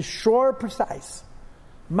 but it's for sure precise.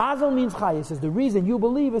 Mazel means chaya. Says the reason you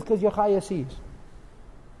believe is because your chaya sees.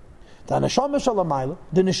 The neshama shalamayla,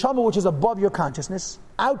 the neshama which is above your consciousness,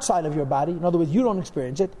 outside of your body. In other words, you don't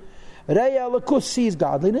experience it. Reya lakus sees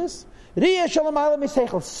godliness. Reya shalamayla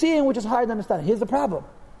miseichel, seeing which is higher than understanding. Here's the problem: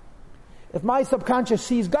 if my subconscious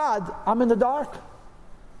sees God, I'm in the dark.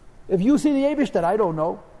 If you see the Eibishter, I don't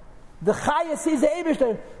know. The chaya sees the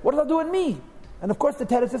Eibishter. What does that do with me? And of course, the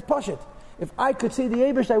teretz is pashut. If I could see the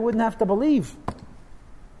Eibishter, I wouldn't have to believe.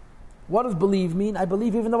 What does believe mean? I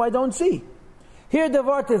believe even though I don't see. Here the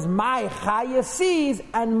word is my chaya sees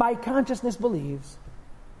and my consciousness believes.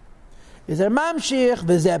 Is a mamshich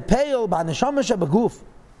v'zeh peil b'neshama shebaguf,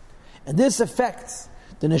 and this affects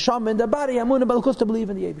the neshama in the body. Amunah b'alkus to believe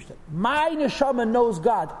in the Eibishter. My neshama knows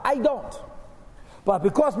God. I don't, but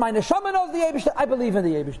because my neshama knows the Eibishter, I believe in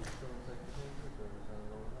the Eibishter.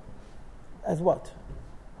 As what?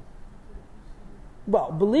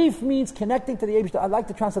 Well, belief means connecting to the Eibishter. I like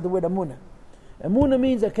to translate the word amunah. Emunah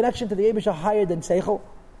means a connection to the Eibishter higher than Seichel.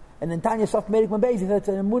 And in Tanya Sof Merik Mabez, he said it's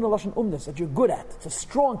an Emunah Lashon Umnus, that you're good at. It's a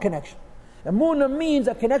strong connection. Emunah means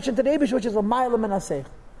a connection to the Eibishter which is a Mailam and a Seichel.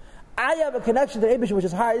 I have a connection to the Eibishter which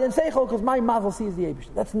is higher than Seichel because my Mazel sees the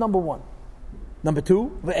Eibishter. That's number one. Number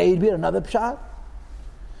two, V'eid another pshat.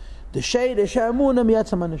 The Shei Emunah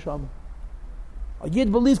mi'etzam ha'neshama. A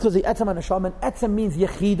Yid believes because the Etzam ha'neshama, and Etzam means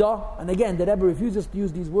Yechida. And again, the Rebbe refuses to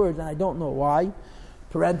use these words, and I don't know why.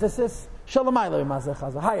 Parenthesis. Shalamayla Mazel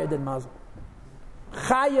Chaza, higher than Mazel.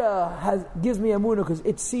 Chaya gives me Emunah because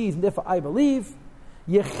it sees, and therefore I believe.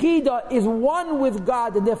 Yechida is one with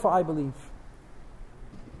God, and therefore I believe.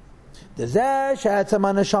 The fact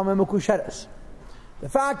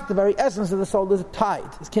that the very essence of the soul is tied,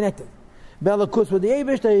 is connected. Belakus with the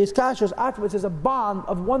Eibush, is kashos, afterwards is a bond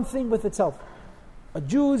of one thing with itself. A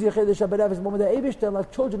Jew's Yechida Shabbat is one with the Eibush, they're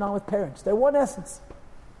like children are with parents. They're one essence.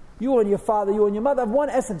 You and your father, you and your mother have one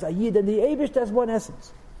essence. A Yid and the Eibush has one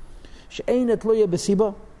essence.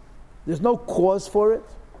 There's no cause for it.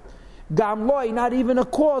 Gamloi, not even a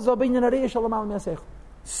cause.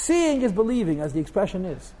 Seeing is believing, as the expression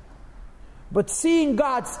is. But seeing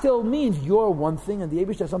God still means you're one thing and the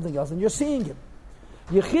Eibush has something else, and you're seeing Him.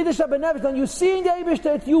 Yechidah Shabanevish, then you're seeing the Eibush,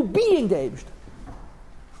 it's you being the Eibush.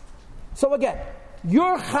 So again,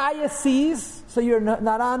 your Chaya sees, so your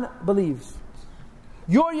Naran believes.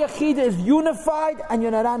 Your Yechida is unified and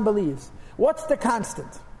your Naran believes. What's the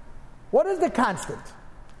constant? What is the constant?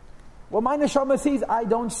 Well, my Neshama sees, I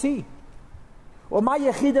don't see. Well, my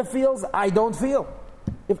Yechida feels, I don't feel.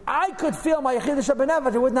 If I could feel my Yechida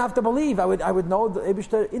Shabanevet, I wouldn't have to believe. I would know the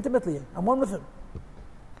Eibishter intimately. I'm one with Him.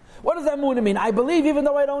 What does that mean? I believe even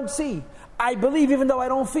though I don't see. I believe even though I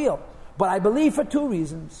don't feel. But I believe for two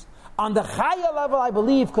reasons. On the Chaya level, I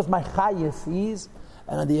believe because my Chaya sees.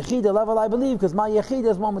 And on the Yechida level, I believe, because my Yechida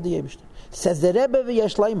is one with the Eibishter. Says the Rebbe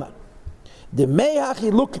v'yesh leimar. The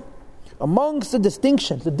Mehachi look amongst the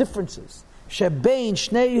distinctions, the differences. Shebein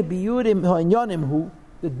shnei biyurim ha'inyanim hu.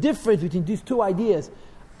 The difference between these two ideas.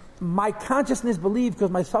 My consciousness believes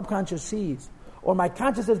because my subconscious sees. Or my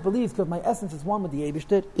consciousness believes because my essence is one with the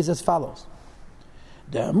Eibishter, is as follows.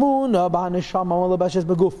 The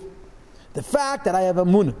fact that I have a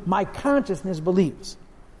Emunah, my consciousness believes.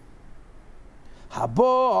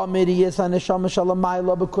 Because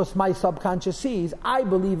my subconscious sees, I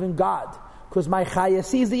believe in God. Because my chaya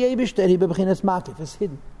sees the Eibishter, he bebchinas makif, is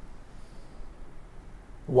hidden.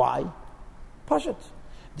 Why? Pashat.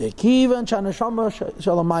 The kivan chaneshama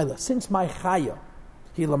shalamayla. Since my chaya,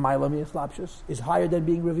 he lamayla miyaslapshus, is higher than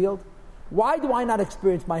being revealed, why do I not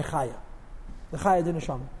experience my chaya? The chaya de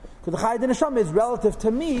neshama. Because the chaya de neshama is relative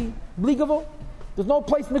to me, bligavo. There's no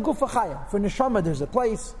place in the guf for chaya. For neshama there's a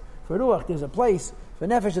place, for ruach there's a place, for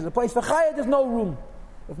nefesh there's a place, for chaya there's no room.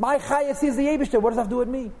 If my chaya sees the Eibishter, what does that have to do with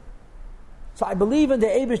me? So I believe in the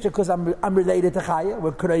Eibishter because I'm related to chaya,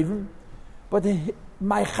 we're kreivim. But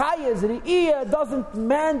my chaya's re'iyah doesn't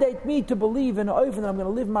mandate me to believe in oifen that I'm going to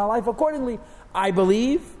live my life accordingly. I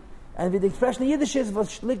believe, and with the expression in Yiddish is,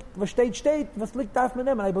 was liegt auf mit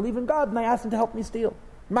them, and I believe in God, and I ask Him to help me steal.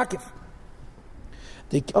 Makif.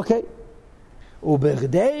 Okay. In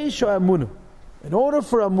order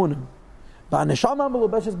for amunah,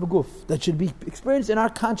 that should be experienced in our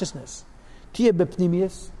consciousness,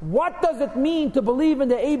 what does it mean to believe in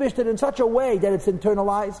the Eibishter in such a way that it's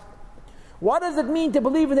internalized? What does it mean to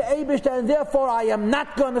believe in the Eibishter and therefore I am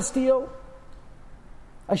not going to steal?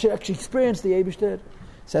 I should actually experience the Eibishter.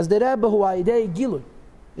 Says the Rebbe,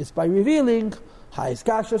 it's by revealing the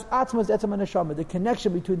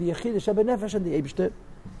connection between the Yechid, Sheba Nefesh, and the Eibishter.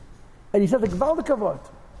 And he says,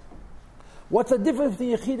 what's the difference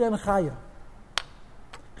between Yechid and Chaya?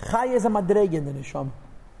 Chaya is a madrega in the Neshama.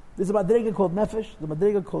 There's a madrega called Nefesh, the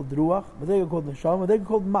madrega called Ruach, madrega called Neshama, madrega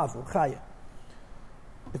called Mazel, Chaya.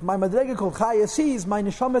 If my madrega called Chaya sees, my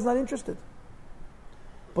neshama is not interested.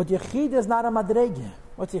 But Yechida is not a madrega.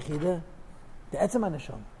 What's Yechida? The etzem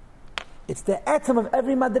neshama. It's the etzem of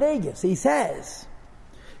every madrega. So he says,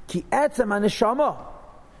 Ki etzem neshama,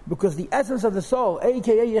 because the essence of the soul,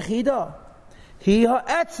 aka Yechida, Hi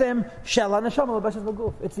ha'etzem shel neshama l'bashas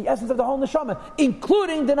l'guf. It's the essence of the whole neshama,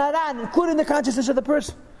 including the naran, including the consciousness of the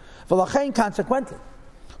person. V'lachein, consequently,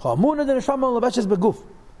 ha'amuna the neshama l'bashas l'guf.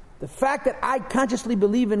 The fact that I consciously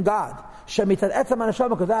believe in God, because I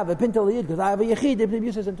have a pintel yid, because I have a yechid, the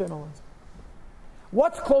abuse is internal ones.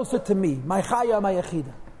 What's closer to me, my chaya or my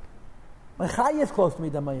yechida? My chaya is closer to me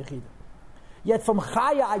than my yechida. Yet from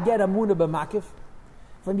chaya I get amunah b'makif,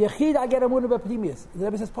 from yechida I get amunah b'pnimius. The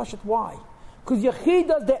Rebbe says, Pashat, why? Because yechid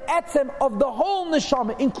does the etzem of the whole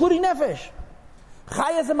neshama, including nefesh.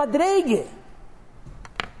 Chaya is a madrege.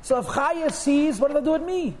 So if chaya sees, what does that do with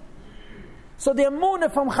me? So the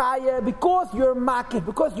amunah from Chaya, because you're makif,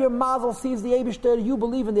 because your mazel sees the Eibishter, you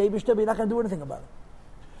believe in the Eibishter, but you're not going to do anything about it.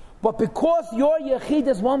 But because your yechid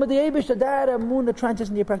is one with the Eibishter, that amunah transitions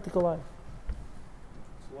into your practical life.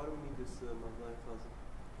 So why do we need this life puzzle?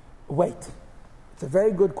 Wait. It's a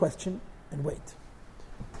very good question, and wait.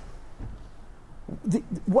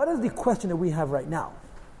 What is the question that we have right now?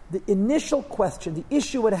 The initial question, the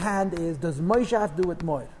issue at hand is, does Moshe have to do with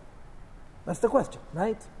Moir? That's the question,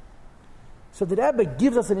 right? So the Rebbe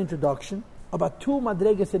gives us an introduction about two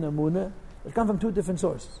madregas in Amunah that come from two different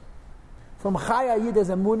sources. From Chaya Yid is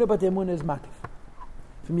Amunah, but the Amunah is Makif.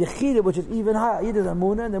 From Yechida, which is even higher, Yid is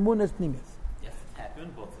Amunah, and the Amunah is Pnimius. You have to tap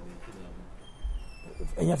in both of the Yechida.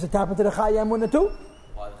 And you have to tap into the Chaya Amunah too?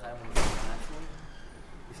 Why the Chaya Amunah is naturally?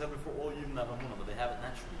 We said before, all Yidden have Amunah, but they have it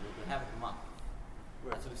naturally. They have it in Makif.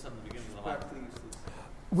 That's what we said in the beginning of the Makif.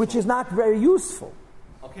 Which is not very useful.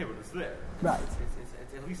 Okay, but it's there. Right. It's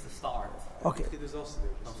at least a start. Okay. There's also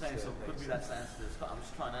there. I'm saying, so could be that's the answer to this. I'm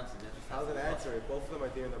just trying to answer that. How's it answer it? Both of them are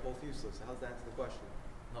there and they're both useless. So how's that answer the question?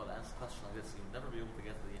 No, to answer the question like this, you'll never be able to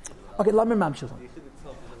get to the Yechida. Okay, let me mamshil. The Yechid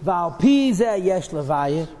itself is Val Pizeh Yesh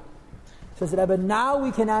Levayeh. Says the Rebbe, now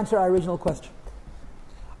we can answer our original question.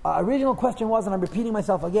 Our original question was, and I'm repeating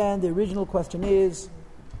myself again, the original question is,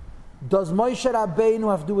 does Moshe Rabbeinu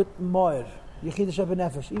have to do with Moir, Yechida Sheba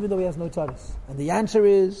Nefesh, even though he has no tzaris? And the answer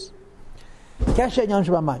is, and notice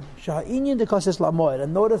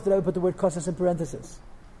that I put the word kosses in parentheses.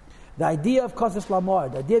 The idea of kosses lamor,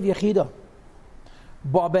 the idea of yechida,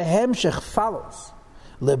 follows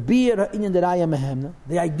the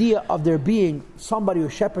idea of there being somebody who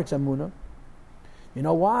shepherds Amunah. You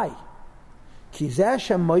know why?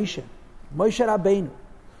 Moshe Rabbeinu,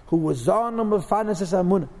 who was Zanum of Faneses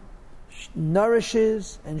Amunah,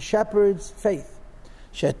 nourishes and shepherds faith.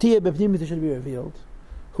 Shatia b'pnimiyus should be revealed.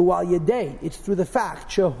 Who al yedei, it's through the fact,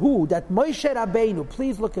 Shehu, that Moshe Rabbeinu,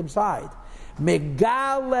 please look inside,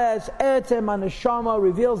 Megales etzem haneshama,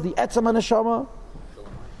 reveals the etzem haneshama,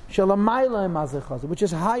 Shalamayla imazechaz, which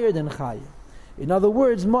is higher than Chaya. In other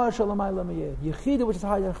words, Mo'er Shalamayla meyeh, Yechida, which is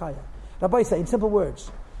higher than Chaya. Rabbi say, in simple words,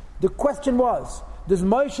 the question was, does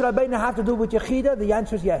Moshe Rabbeinu have to do with Yechida? The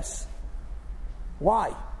answer is yes.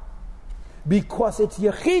 Why? Because it's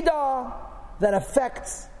Yechida that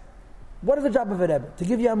affects. What is the job of a Rebbe? To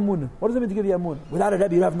give you Amunah. What does it mean to give you Amunah? Without a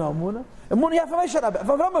Rebbe, you have no Amunah. Amunah you have from Moshe Rabbeinu,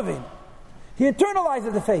 from Avram Avinu. He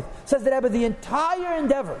internalizes the faith. Says the Rebbe, the entire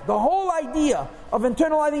endeavor, the whole idea of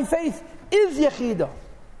internalizing faith is Yechidah.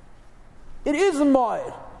 It is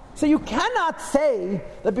Moed. So you cannot say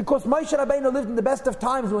that because Moshe Rabbeinu lived in the best of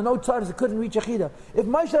times, there were no tzaddiks that couldn't reach Yechidah. If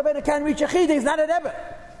Moshe Rabbeinu can't reach Yechidah, he's not a Rebbe.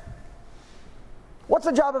 What's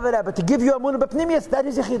the job of a Rebbe? To give you Amunah B'Pnimiyas, that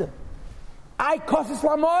is Yechidah. I kosis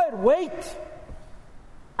lamoed, wait.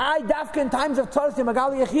 I dafka in times of tzaddiks,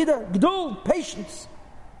 Magali Yechidah, Gdul, patience.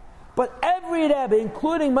 But every Rebbe,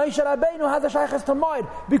 including Moshe Rabbeinu, has a shaykhas to Moed,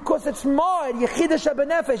 because it's Moed, Yechidah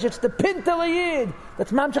Shabenefesh, it's the Pintel Yid,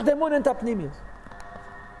 that's Mamshach Demun and Tapnimiyas.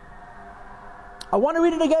 I want to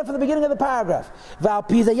read it again from the beginning of the paragraph. Now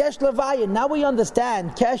we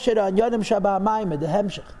understand Kesher on Yodim Shabbat Maimah, the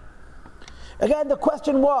Hemshech. Again, the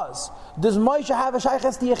question was, does Moshe have a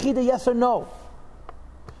shaykhas to Yechidah, yes or no?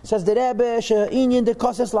 Says the Rebbe, She'inyin de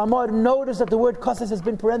Kosses Lamor. Notice that the word Kosses has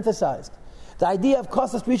been parenthesized. The idea of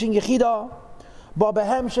Kosses reaching Yechidah, Baba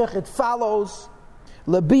Hemshech, it follows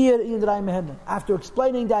Labir in Rai Mehem. After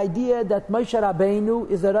explaining the idea that Moshe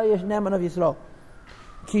Rabbeinu is the Rayesh Neman of Yisrael.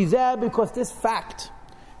 Kizeh, because this fact,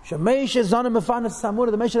 Shemeshe Zonim Mefanas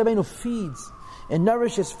Samura, the Moshe Rabbeinu feeds and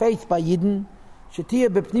nourishes faith by Yidden, Shetia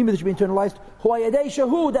Bepnimi, that should be internalized, Huayadei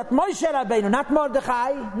Shehu, that Moshe Rabbeinu, not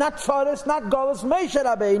Mordechai, not Tzoris, not Golos, Moshe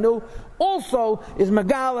Rabbeinu, also is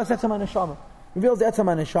Megalas Etzem HaNeshama. Reveals the Etzem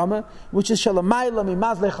HaNeshama, which is Shalamayla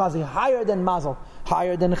Mimazle Chazi, higher than Mazel,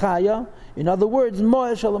 higher than Chaya. In other words,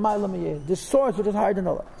 Moed Shalamayla Miyeh, this source which is higher than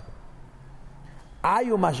Allah.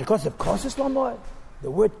 Ayu Mashikosev, Kosis Lamoed. The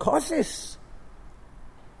word kosis.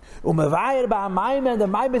 Umevayir ba'amayim, and the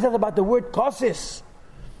Maimah says about the word kosis.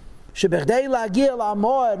 Shebechdei la'agir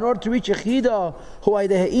la'amor, in order to reach Yechidah, who are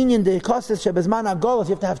the ha'inyin, the kosis, shebezman ha'golos,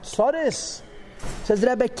 you have to have tzoris. Says the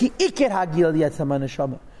Rebbe, ki ikir ha'gil yetzam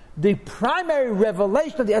ha'neshama. The primary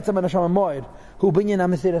revelation of the yetzam ha'neshama moed, who binyan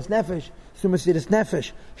ha'mesiras nefesh, su'mesiras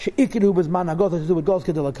nefesh, she'ikir hu bezman ha'golos, has to do with golos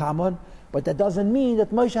kedil ha'kamon, but that doesn't mean that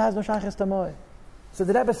Moshe has no shaykhis to moed. So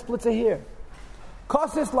the Rebbe splits it here.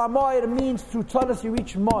 Kosis lamoyer means through tzaddis you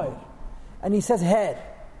reach moyer. And he says head.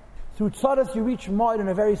 Through tzaddis you reach moyer in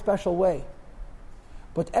a very special way.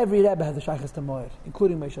 But every Rebbe has a shaykhis to moyer,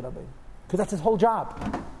 including Moshe Rabbeinu. Because that's his whole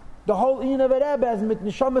job. The whole inyan of a Rebbe is mit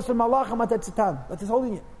nishamas and malachim at etzitan. That's his whole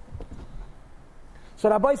inyan. So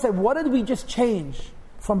Rabbi said, what did we just change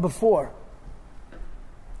from before?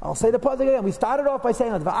 I'll say the pasuk again. We started off by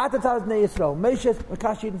saying that Va'atat Bnei Yisrael, Moshe,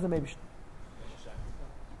 Mekash Yidin Zamebisht.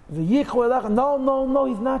 No,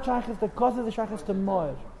 he's not shaykhis. The cause of the shaykhis to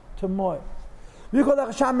Moed. To Moed.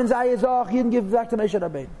 Yikolach Sham and Zayazach, he didn't give back to Moshe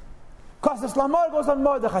Rabbeinu. Kosses Lamor goes on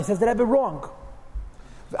Mordechai. Says the Rebbe wrong.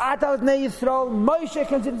 V'ata Bnei Yisrael, Moshe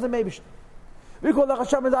considers the Meibish. Yikolach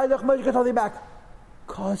Sham and Zayazach, Moshe can hold him back.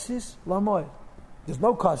 Kosses Lamor. There's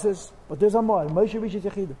no kosses, but there's a Moed. Moshe reaches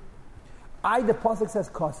Yechidah. The pasuk says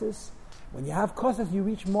kosses. When you have kosses, you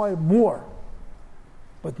reach Moed more.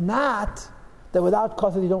 But not that without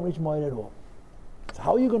kosses you don't reach Moed at all. So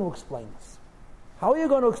how are you going to explain this? How are you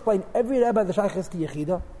going to explain every Rebbe the shaykhis to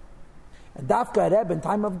Yechidah? And Dafka Rebbe in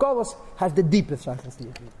time of Golos has the deepest shaykhis to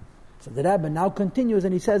Yechidah. So the Rebbe now continues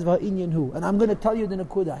and he says, Va'inyan hu. And I'm going to tell you the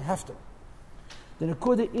Nakuda, I have to. The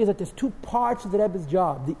Nakuda is that there's two parts of the Rebbe's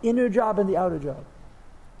job, the inner job and the outer job.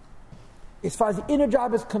 As far as the inner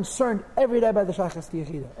job is concerned, every Rebbe has the shaykhis to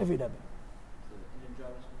Yechidah. Every Rebbe. So the inner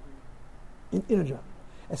job is Inner job.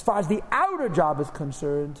 As far as the outer job is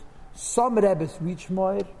concerned, some Rebbes reach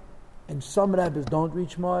Moed, and some Rebbes don't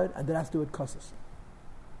reach Moed, and that has to do with Kosses.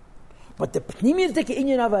 But the Pnimiyas Dike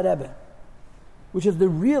Inyan of a Rebbe, which is the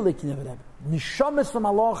real Inyan of a Rebbe, Nishamas from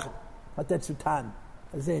Allah, Hatetzutan,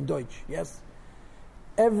 as they say in Deutsch, yes?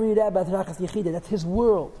 Every Rebbe has Rachas Yechidah, that's his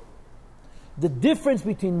world. The difference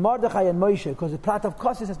between Mordechai and Moshe, because the Prat of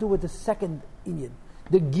Kosses has to do with the second Inyan,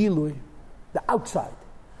 the Gilui, the outside.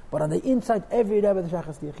 But on the inside, every Rebbe has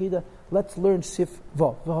Shachas Yechidah. Let's learn Sif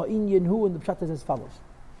Vav. V'ha'inyan hu, and the Pshat is as follows.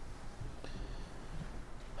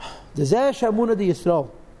 The Zeh Shamuna de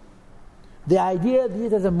Yisrael. The idea that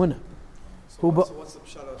it is a munah. So what's the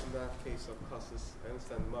Pshat in that case of Kosses? I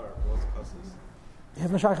understand Mar, what's Kosses? He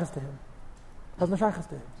has no Shachas to him.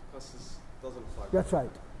 Kosses doesn't apply. That's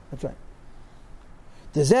right.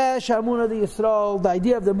 The Zeh Shamuna de Yisrael, the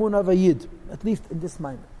idea of the munah of a Yid, at least in this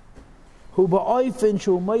mind. Who ba'oifin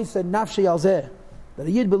shu moisa nafshi al zeh, that a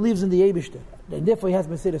Yid believes in the Eibishter, and therefore he has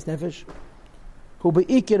mesiras nefesh. Who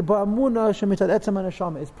be'ikir ba'amuna shemitad etzem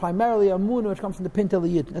haneshama, is primarily a munah which comes from the pintel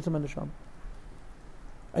Yid, etzem haneshama.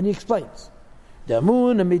 And he explains the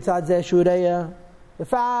munah mitzad zeh shureya, the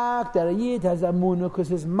fact that a Yid has a munah because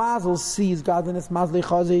his mazel sees godliness, mazli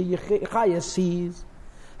chazi chaya sees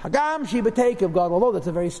hagam shi b'teik of God, although that's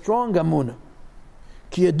a very strong munah.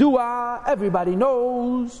 Ki yadua, everybody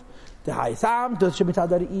knows.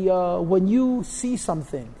 When you see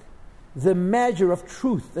something, the measure of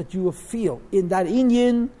truth that you feel in that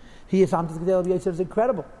inyan, is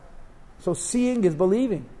incredible. So seeing is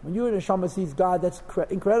believing. When you're in a neshama sees God, that's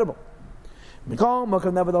incredible.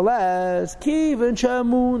 Nevertheless, you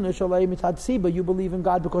believe in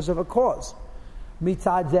God because of a cause. From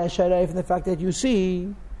the fact that you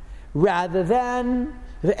see, rather than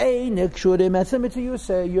you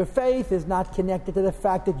say your faith is not connected to the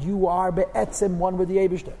fact that you are be'etzim one with the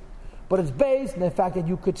Eibishter, but it's based on the fact that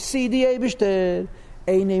you could see the Eibishter.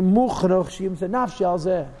 It's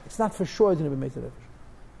not for sure it's going to be made to the Eibishter.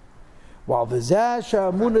 While the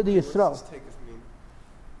Zesha the Yisrael,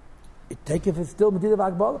 it take if it's still Medina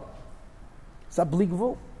Vagbala. It's not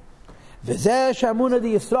believable. The Zesha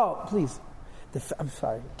the Yisrael, please. I'm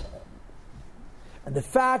sorry. And the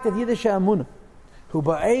fact that Yiddish Amunah, who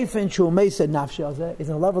ba'efen shu meisa nafshi al zeh, is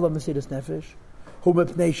on a level of Mesidas Nefesh, who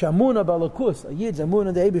mepnei shamuna balakus, a Yid's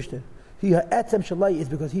Amunah the Eibishter, he ha'etzem shalai is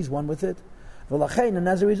because he's one with it. V'lachein, and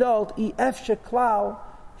as a result, efshe klau,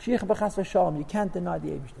 shiach b'chas v'shalom, you can't deny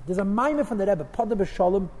the Eibishter. There's a minor from the Rebbe, Pada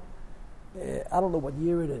b'shalom, I don't know what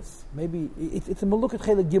year it is. Maybe, it's a Melukat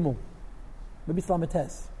Chele Gimel. Maybe it's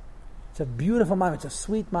Lamates. It's a beautiful minor, it's a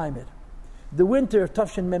sweet minor. The winter of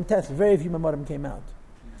Tafshin Memtes, very few Memorim came out.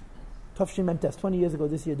 Tafshin Memtes, 20 years ago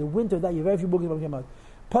this year, the winter that year, very few books came out.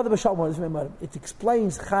 Pada b'shalom is Memorim. It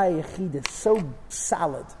explains Chai Yechidus so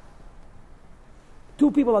solid.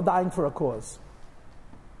 Two people are dying for a cause.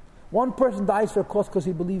 One person dies for a cause because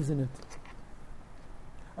he believes in it.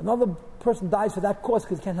 Another person dies for that cause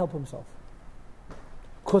because he can't help himself.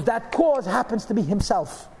 Because that cause happens to be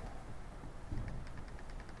himself.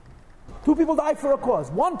 Two people die for a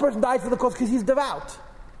cause. One person dies for the cause because he's devout.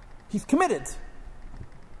 He's committed.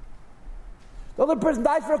 The other person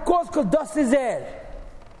dies for a cause because dust is there.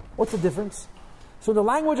 What's the difference? So in the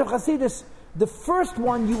language of Hasidus, the first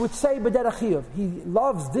one you would say b'derech chiyuv. He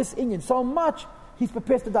loves this inyan so much, he's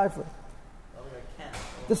prepared to die for it.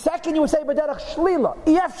 The second you would say b'derech shlila.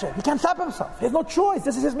 He can't stop himself. He has no choice.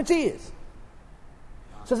 This is his mitzvahs.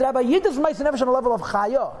 So the Rabbi Yiddish Meiser Nefesh on a level of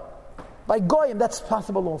chaya. By goyim, that's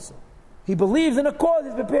possible also. He believes in a cause,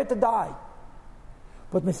 he's prepared to die.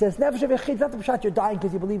 But Mesidas Nefesh of Yechid, not the pshat you're dying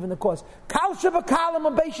because you believe in the cause. Kal shebakalim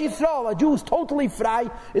and Beish Yisrael, a Jew is totally frei,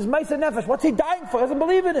 is Meiser Nefesh. What's he dying for? He doesn't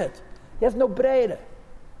believe in it. He has no breira.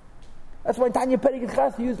 That's why in Tanya Perigit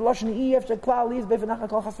Chas, he used Lashon Ef Sheklal, Liz Beifenach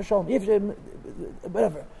Kol Chas V'Sholom.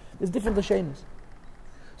 Whatever. There's different Lashenis.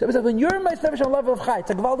 So it says, when you're in Meiser Nefesh on a level of Chai,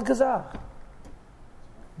 it's a Gvaldik Kazach.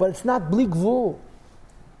 But it's not Bli Gvul.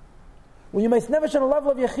 When you make Nefesh on a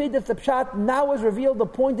level of Yechid, it's the Pshat, now is revealed the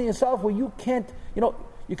point in yourself where you can't, you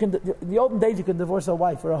can, in the olden days you can divorce a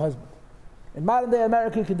wife or a husband. In modern day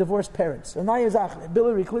America you can divorce parents. In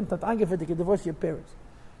Hillary Clinton, you can divorce your parents.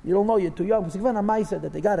 You don't know, you're too young. Because Amai said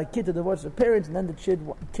that they got a kid to divorce their parents and then the kid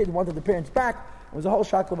wanted the parents back. It was a whole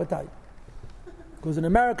shock of a type. Because in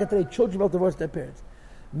America today, children will divorce their parents.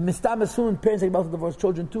 Mistam soon, parents are about to divorce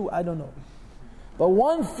children too, I don't know. But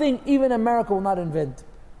one thing even America will not invent.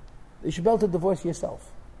 You should be able to divorce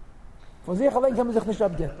yourself. A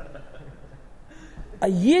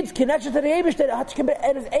Yid's connection to the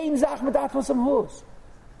Eibishter is ein Zach mit Atmos am Hus.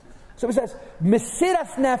 So it says,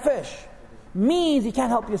 Mesidas Nefesh means you can't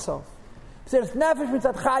help yourself. Mesidas Nefesh means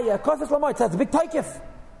that Chaya, Kostas Lamoit, that's a big taikif.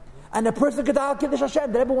 And the person could al Kiddush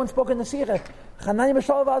Hashem, that everyone spoke in the Sikha. Chanani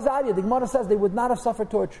Mishal V'Azariah, the Gemara says they would not have suffered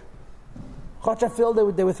torture.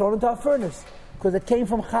 Chachafil, they were thrown into a furnace. Because it came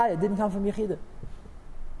from Chaya, it didn't come from Yechidah.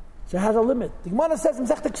 So it has a limit. The Gemara says in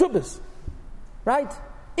Sech Ksubis, right?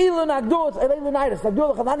 Ilun Agdut, Elun Iris,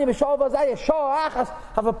 Agdut, Chanani Mishal V'Azariah, Shah Achas,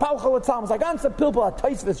 have a palcha with Psalms, like Ansa Pilpul, a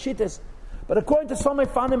Taisvis, Shittis. But according to some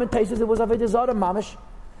found in Taisis, it was Avodah Zarah Mamish,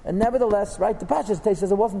 and nevertheless, right, the Pashas Taisis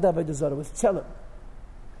says it wasn't Avodah Zarah, it was Tzelim.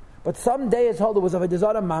 But some days hold it was Avodah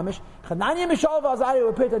Zarah Mamish. Chanani Mishal V'Azariah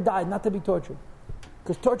were prepared to die, not to be tortured.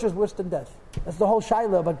 Because torture is worse than death. That's the whole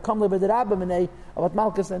shaila about Kamle B'derabba Minei, about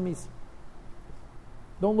Malchus and Mis.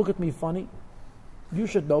 Don't look at me funny. You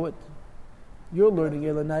should know it. You're learning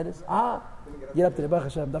Elenitis. Get up to the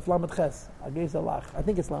Baruch Hashem. Daf Lamed Ches. Agais Alach. I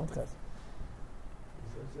think it's Lamed Ches.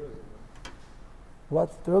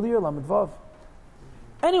 What? Earlier? Lamed Vav.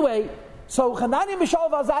 Anyway, so Chanani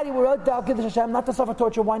Mishal V'Azari were out to Kiddush Hashem, not to suffer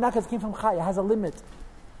torture. Why not? Because it came from Chaya. It has a limit.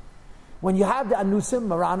 When you have the Anusim,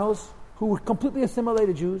 Maranos, who were completely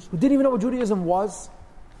assimilated Jews, who didn't even know what Judaism was,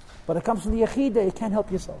 but it comes from the Yechidah, you can't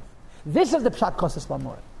help yourself. This is the Pshat Kosas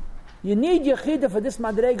Lamor. You need Yechidah for this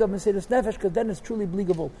Madrega of Mesidas Nefesh, because then it's truly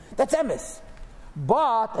believable. That's emes.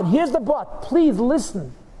 But, and here's the but, please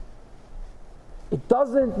listen. It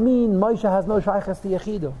doesn't mean Moshe has no shaykhs to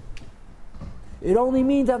Yechidah. It only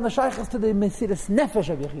means that no shaykhs to the Mesiras Nefesh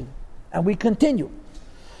of Yechidah. And we continue.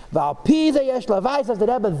 Therefore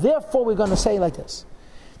we're going to say like this.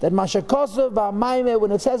 That Mashakosov Ba'Maimeh,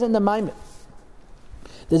 when it says in the Maimeh,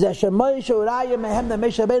 that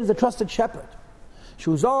Moshe is a trusted shepherd.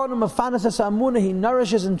 He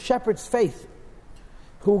nourishes and shepherds faith.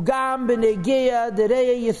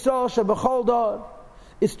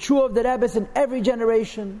 It's true of the Rebbe's in every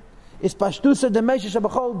generation. It's Pashtusa the Meshach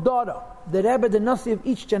Shabachol daughter, the Rebbe, the Nasi of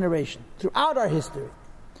each generation, throughout our history.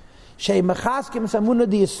 That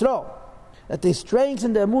they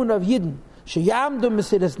strengthen the Amunah of Yidden. They should stand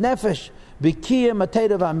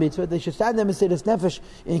in Mesiras Nefesh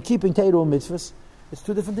in keeping Torah mitzvahs. It's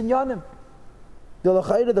two different inyanim.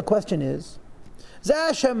 The question is,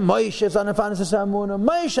 Moshe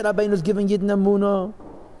Rabbeinu is giving Yidden Amunah.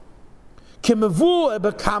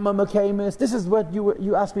 This is what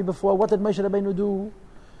you asked me before. What did Moshe Rabbeinu do?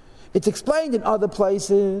 It's explained in other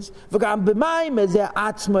places. This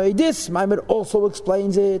Maimed also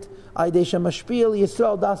explains it. Moshe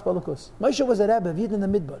was a Rebbe, Yidden in the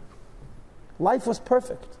Midbar. Life was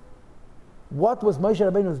perfect. What was Moshe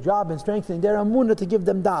Rabbeinu's job in strengthening their Amunah to give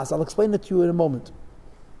them das? I'll explain it to you in a moment.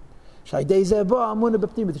 It should be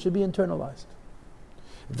internalized.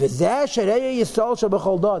 The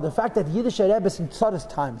fact that Yiddish Rebbe's in Tzaras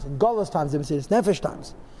times, in Golas times, in Mesiras Nefesh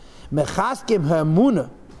times,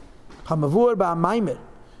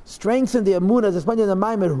 strengthen the Amunah, as explained in the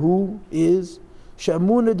Maimer, who is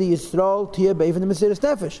She'amunah the Yisrael Tia Be'ev in the Mesiras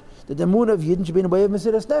Nefesh. That the Amunah of Yidden should be in the way of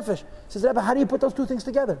Mesiras Nefesh. Says Rebbe, how do you put those two things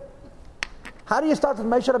together? How do you start with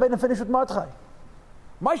Moshe Rabbeinu and finish with Mordechai?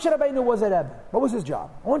 Moshe Rabbeinu was a Rebbe. What was his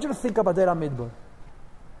job? I want you to think about Deir HaMidbar.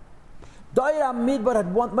 Deir HaMidbar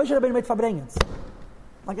had one. Moshe Rabbeinu made Fabrengens.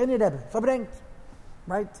 Like any Rebbe. Fabrengt.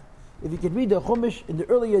 Right? If you could read the Chumash in the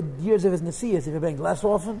earlier years of his Nesias, he Fabrengt less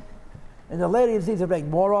often. In the later years, he Fabrengt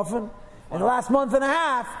more often. In the last month and a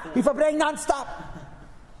half, he Fabrengt non-stop.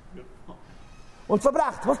 Und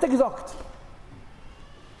verbracht. Was hat gesagt?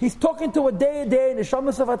 He's talking to a day in the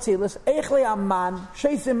Shamas of Atzilus, Eichle Amman,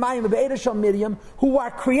 Sheisim Mayim, Be'eda Shal Miriam, who are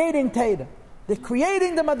creating Teda. They're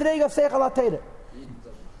creating the Madrega of Seichel HaTeda.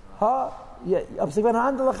 Ha? Ja, aber sie werden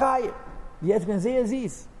andere Chaye. Jetzt bin sehr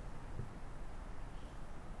süß.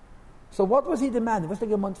 So what was he demanding? What's the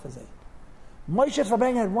Gemont for say? Moshe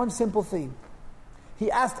Rabbeinu had one simple thing. He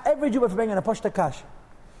asked every Jew for bringing a Pashta Kasha.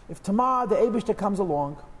 If tomorrow the Eibishter comes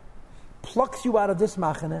along, plucks you out of this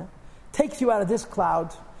machane, takes you out of this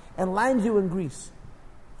cloud, and lands you in Greece,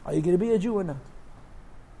 are you going to be a Jew or not?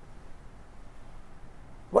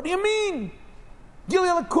 What do you mean?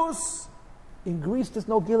 Gilei Lakus. In Greece, there's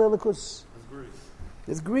no Gilei Lakus.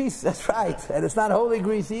 There's Greece, that's right. And it's not holy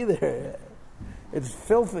Greece either. It's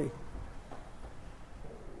filthy.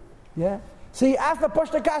 Yeah? So he asked the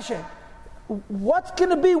Pashta Kasha, what's going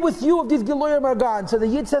to be with you if these Giloyim are gone? So the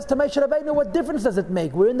Yid says to Moshe Rabbeinu, what difference does it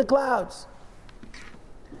make? We're in the clouds.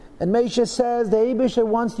 And Moshe says, the Eibusher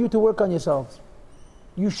wants you to work on yourselves.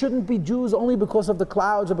 You shouldn't be Jews only because of the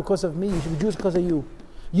clouds or because of me. You should be Jews because of you.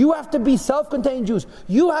 You have to be self-contained Jews.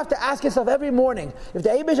 You have to ask yourself every morning, if the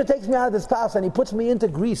Eibusher takes me out of this house and he puts me into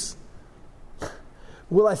Greece,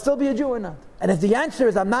 will I still be a Jew or not? And if the answer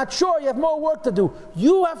is, I'm not sure, you have more work to do.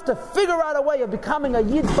 You have to figure out a way of becoming a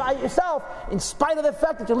Yid by yourself, in spite of the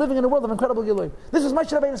fact that you're living in a world of incredible Giluim. This is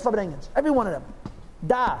Moshe Rabbeinu's Fabrengens. Every one of them.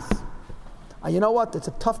 Das. And you know what? It's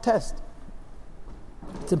a tough test.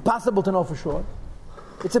 It's impossible to know for sure.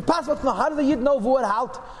 It's impossible to know. How does the Yid know what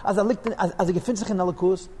halt as a gefinzich in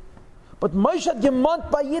Alakus? But Moshe had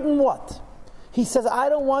gemont by Yidden what? He says, I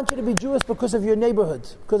don't want you to be Jewish because of your neighborhood,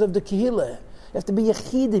 because of the Kehillah. You have to be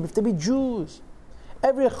Yechidim, you have to be Jews.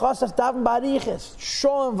 Every chasaf daven bariches,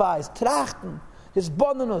 schoenweis, trachten,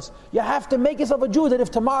 hisbonenus. You have to make yourself a Jew that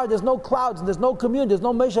if tomorrow there's no clouds, and there's no communion, there's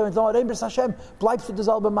no Meshach, there's no Reimbris Hashem, bleibst du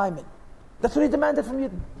derselbe Maimin. That's what he demanded from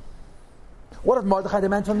Yidden. What did Mordechai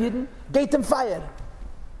demand from Yidden? Gate and fire.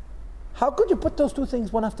 How could you put those two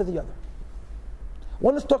things one after the other?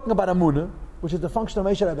 One is talking about Amunah, which is the function of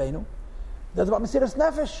Moshe Rabbeinu. That's about Mesiras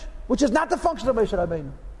Nefesh, which is not the function of Moshe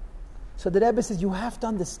Rabbeinu. So the Rebbe says, you have to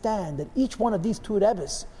understand that each one of these two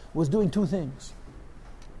Rebbes was doing two things.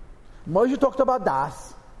 Moshe talked about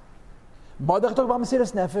Das. Mordechai talked about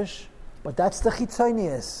Mesiras Nefesh. But that's the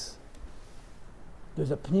Chitzonius.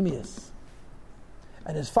 There's a Pnimius.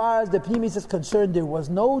 And as far as the Pnimius is concerned, there was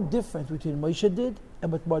no difference between Moshe did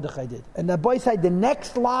and what Mordechai did. And the boy said, the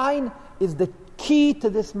next line is the key to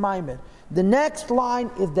this Maimed. The next line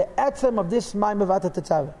is the etzem of this Maimed Vata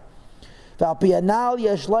Tetzaveh.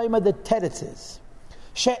 The teretzes.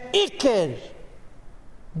 She'ikir,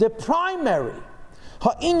 the primary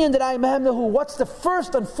Ha'inyan Derayah Mehemnehu. What's the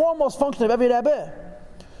first and foremost function of every Rebbe?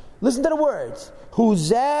 Listen to the words.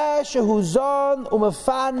 Huzeh shehuzon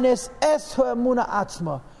umefanes es ha'emuna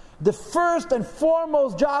atzma. The first and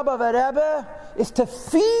foremost job of a Rebbe is to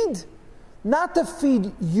feed, not to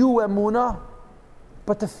feed you emunah,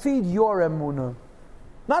 but to feed your emunah.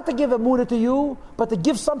 Not to give emunah to you, but to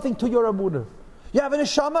give something to your emunah. You have a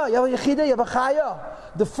neshama, you have a yechida, you have a chaya.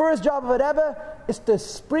 The first job of a Rebbe is to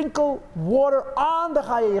sprinkle water on the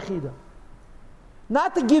chaya yechida.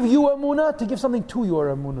 Not to give you emunah, to give something to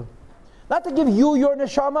your emunah. Not to give you your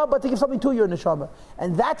neshama, but to give something to your neshama.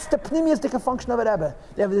 And that's the pneumistic function of a Rebbe.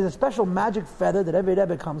 There's a special magic feather that every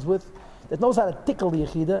Rebbe comes with that knows how to tickle the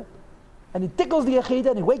yechida. And he tickles the yechida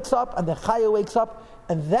and he wakes up and the chaya wakes up.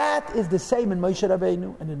 And that is the same in Moshe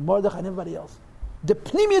Rabbeinu and in Mordechai and everybody else. The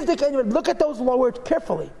pneumistic, look at those words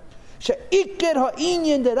carefully. This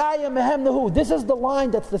is the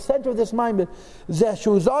line that's the center of this mind.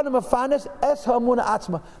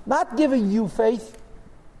 Not giving you faith.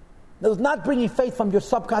 That was not bringing faith from your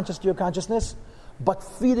subconscious to your consciousness, but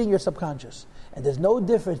feeding your subconscious. And there's no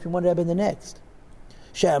difference between one Rebbe and the next.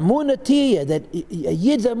 That a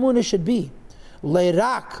Yid's Amunah should be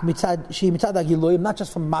Leirak mitzad agiluim, not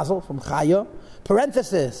just from mazel, from chaya.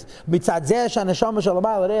 Parenthesis mitzad zeh shaneshama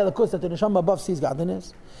shalamai l'rei l'kus, that the neshama above sees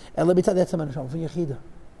godliness. And mitzad etzem neshama from yechida.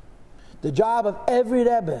 The job of every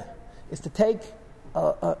Rebbe is to take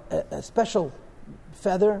a special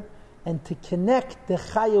feather and to connect the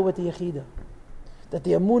chaya with the yechida. That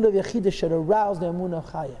the amunah of yechida should arouse the amunah of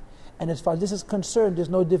chaya. And as far as this is concerned, there's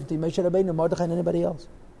no difference between Moshe Rabbeinu, Mordechai, and anybody else.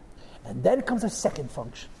 And then comes a second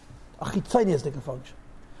function, a chitzoniistic function.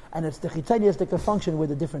 And it's the chitzoniistic function where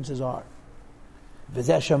the differences are. The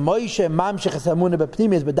fact that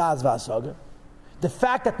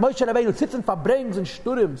Moshe Rabbeinu sits and verbrings and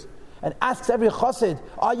shtudims and asks every chassid,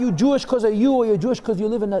 are you Jewish because of you, or you're Jewish because you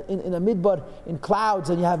live in a midbar in clouds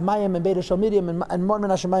and you have Mayim and Beit Shalmidim and Mon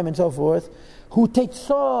Menashemayim and so forth, who takes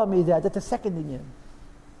me that's the second inyan.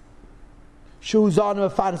 Repeats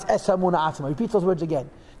those words again.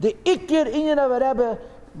 The ikir inyan of a Rebbe,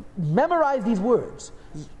 memorize these words.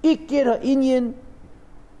 Ikir inyan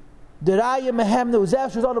derayah mehem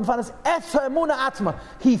neuzeh shuzon u'mefanes es ha'emuna atzma.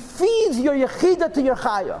 He feeds your yechida to your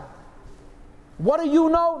chaya. What do you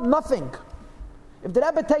know? Nothing. If the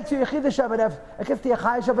Rebbe takes your yechida shabanef and gives to your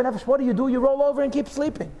chaya shabanef, what do? You roll over and keep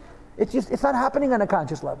sleeping. It's not happening on a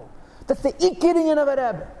conscious level. That's the ikir inyan of a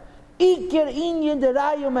Rebbe.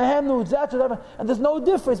 And there's no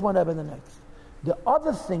difference one Rebbe than the next. The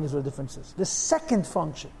other things are differences. The second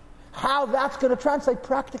function, how that's going to translate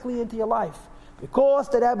practically into your life. Because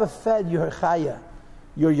the Rebbe fed your chaya,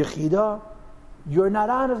 your yechida, your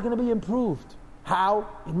naran is going to be improved. How?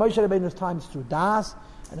 In Moshe Rabbeinu's times through das,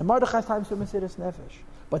 and in Mordechai's times through Mesiras Nefesh.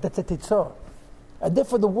 But that's a titzor. And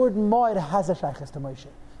therefore the word moed has a shaykhis to Moshe,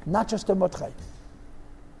 not just to Mordechai.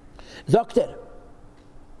 Zokter.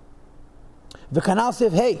 The canal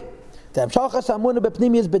says, hey, in order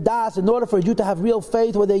for you to have real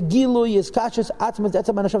faith, where they gilui is kashis atzmas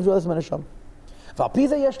etzem manasham zuelas manasham.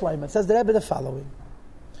 V'alpiza yesh laim. It says the Rebbe the following: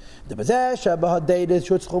 the bezesh abahadeides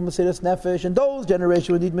shutzchum mesiras nefesh, and those generations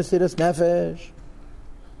who need mesiras nefesh,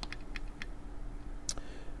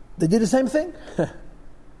 they did the same thing. They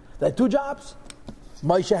had two jobs.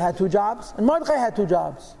 Moshe had two jobs, and Mordechai had two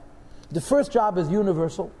jobs. The first job is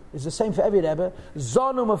universal. It's the same for every Rebbe.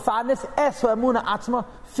 Zonu mefanes es ha'emuna atzma.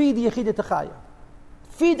 Feed the yechida to chaya.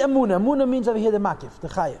 Feed emuna. Emuna means over here the makif, the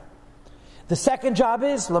chaya. The second job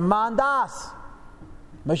is leman das.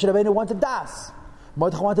 Moshe Rabbeinu wanted das.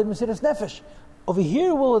 Mordechai wanted mesiras nefesh. Over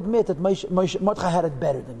here we'll admit that Mordechai had it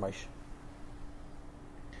better than Moshe.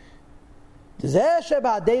 Those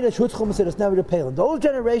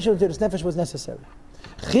generations mesiras nefesh was necessary.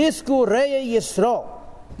 Chisku reye Yisrael.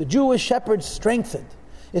 The Jewish shepherds strengthened.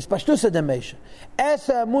 It's pashtusa demesha.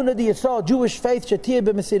 Esa amuna di Yisrael, Jewish faith shatir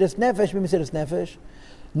b'mesiras nefesh.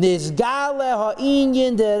 Nizgale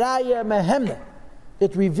ha'inyin deraya mehemna.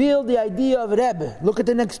 It revealed the idea of Rebbe. Look at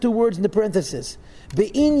the next two words in the parenthesis.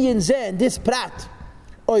 Be'inyin zeh, this prat.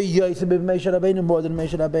 Oy yoyse b'Moshe Rabbeinu, more than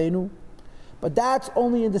Moshe Rabbeinu. But that's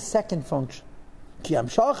only in the second function. Ki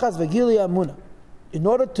amshachas v'gili amuna. In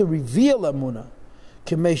order to reveal amuna,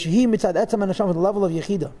 k'meishehi mitzad etzem anasham, at the level of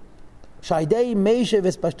yechida. Shaydei meishe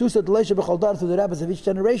v'espashtusa d'leisha b'chol dar, through the rabbis of each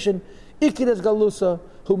generation, ikidas galusa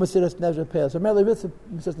hu mesiras nefesh peil. So merely with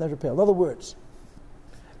mesiras nefesh peil. In other words,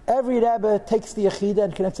 every Rebbe takes the yechida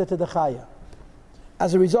and connects it to the chaya.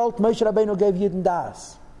 As a result, Moshe Rabbeinu gave Yidden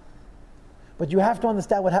das. But you have to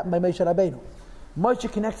understand what happened by Moshe Rabbeinu. Moshe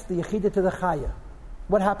connects the yechida to the chaya.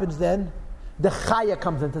 What happens then? The chaya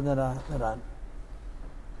comes into the naran.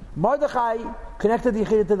 Mordechai connected the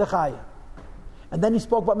Yechida to the Chaya. And then he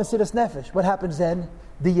spoke about Mesiras Nefesh. What happens then?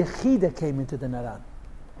 The Yechida came into the Naran.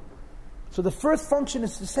 So the first function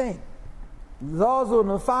is the same. Zazu,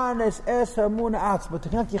 Nefanes, Es, Hamuna, Atz, but to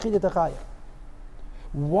connect Yechida to Chaya.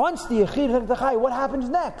 Once the Yechida connected to Chaya, what happens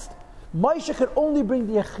next? Moshe could only bring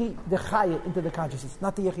the Chaya into the consciousness,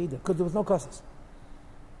 not the Yechida, because there was no Kosos.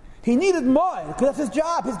 He needed Moed, because that's his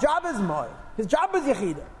job. His job is Moed. His job is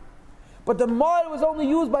Yechida. But the Moed was only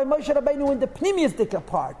used by Moshe Rabbeinu in the Pnimiusdika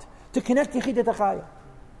part, to connect Yechida to Chaya.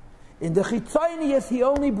 In the Chitzonius, he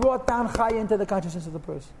only brought down Chaya into the consciousness of the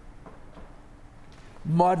person.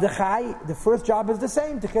 Mordechai, the first job is the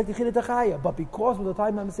same, to connect Yechida to Chaya. But because of the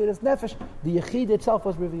time of Mesiras Nefesh, the Yechida itself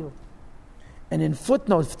was revealed. And in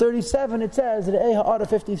footnote 37, it says, Re'eh Ha'ara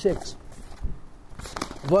 56.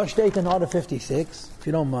 Verse state in Ha'ara 56, if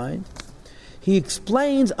you don't mind. He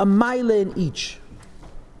explains a mile in each.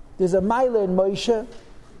 There's a mile in Moshe,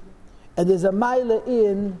 and there's a mile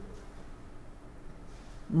in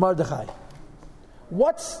Mordechai.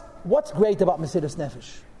 What's great about Mesiras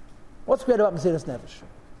Nefesh? What's great about Mesiras Nefesh?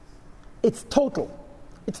 It's total.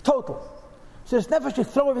 It's total. Mesiras Nefesh, you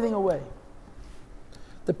throw everything away.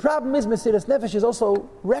 The problem is Mesiras Nefesh is also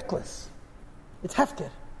reckless. It's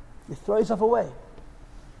hefker. You throw yourself away.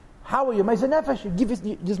 How are you? Mesiras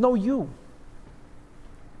Nefesh, there's no you.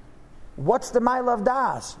 What's the mile of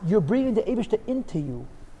das? You're bringing the Eibishter into you.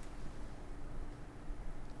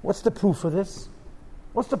 What's the proof of this?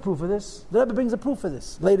 What's the proof of this? The Rebbe brings a proof of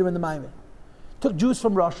this later in the Maimon. Took Jews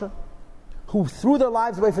from Russia who threw their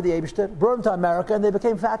lives away for the Eibishter, brought them to America, and they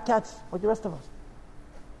became fat cats like the rest of us.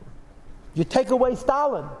 You take away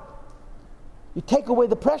Stalin. You take away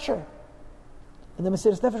the pressure. And the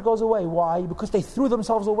Mesiras Nefesh goes away. Why? Because they threw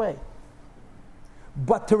themselves away.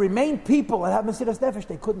 But to remain people and have Mesiras Nefesh,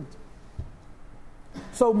 they couldn't.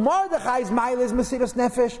 So Mordechai's mile is Mesiras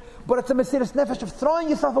Nefesh, but it's a Mesiras Nefesh of throwing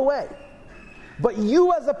yourself away. But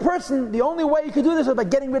you as a person, the only way you can do this is by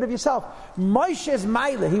getting rid of yourself. Moshe's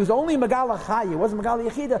mile, he was only Megala Chaya, he wasn't Megala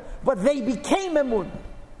Yechida, but they became Emun.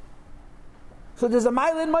 So there's a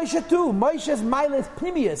mile in Moshe too. Moshe's mile is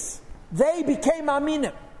Pnimius. They became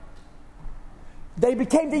Aminim. They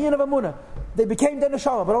became the Yin of Amunah. They became the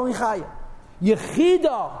Neshama, but only Chaya.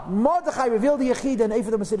 Yechida, Mordechai revealed the Yechida and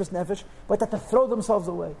Ephod the Mesiras Nefesh, but that to throw themselves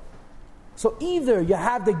away. So either you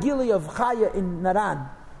have the Gili of Chaya in Naran,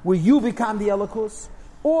 where you become the Elokus,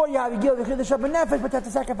 or you have the Gili of Yechida Shabbat Nefesh, but that's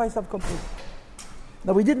to sacrifice yourself completely.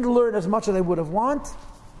 Now we didn't learn as much as I would have wanted,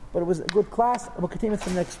 but it was a good class, and we'll continue it for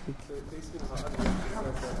next week. So basically, how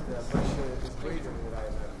that Moshe is greater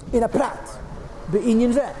than In a prat,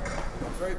 be'inyan zeh.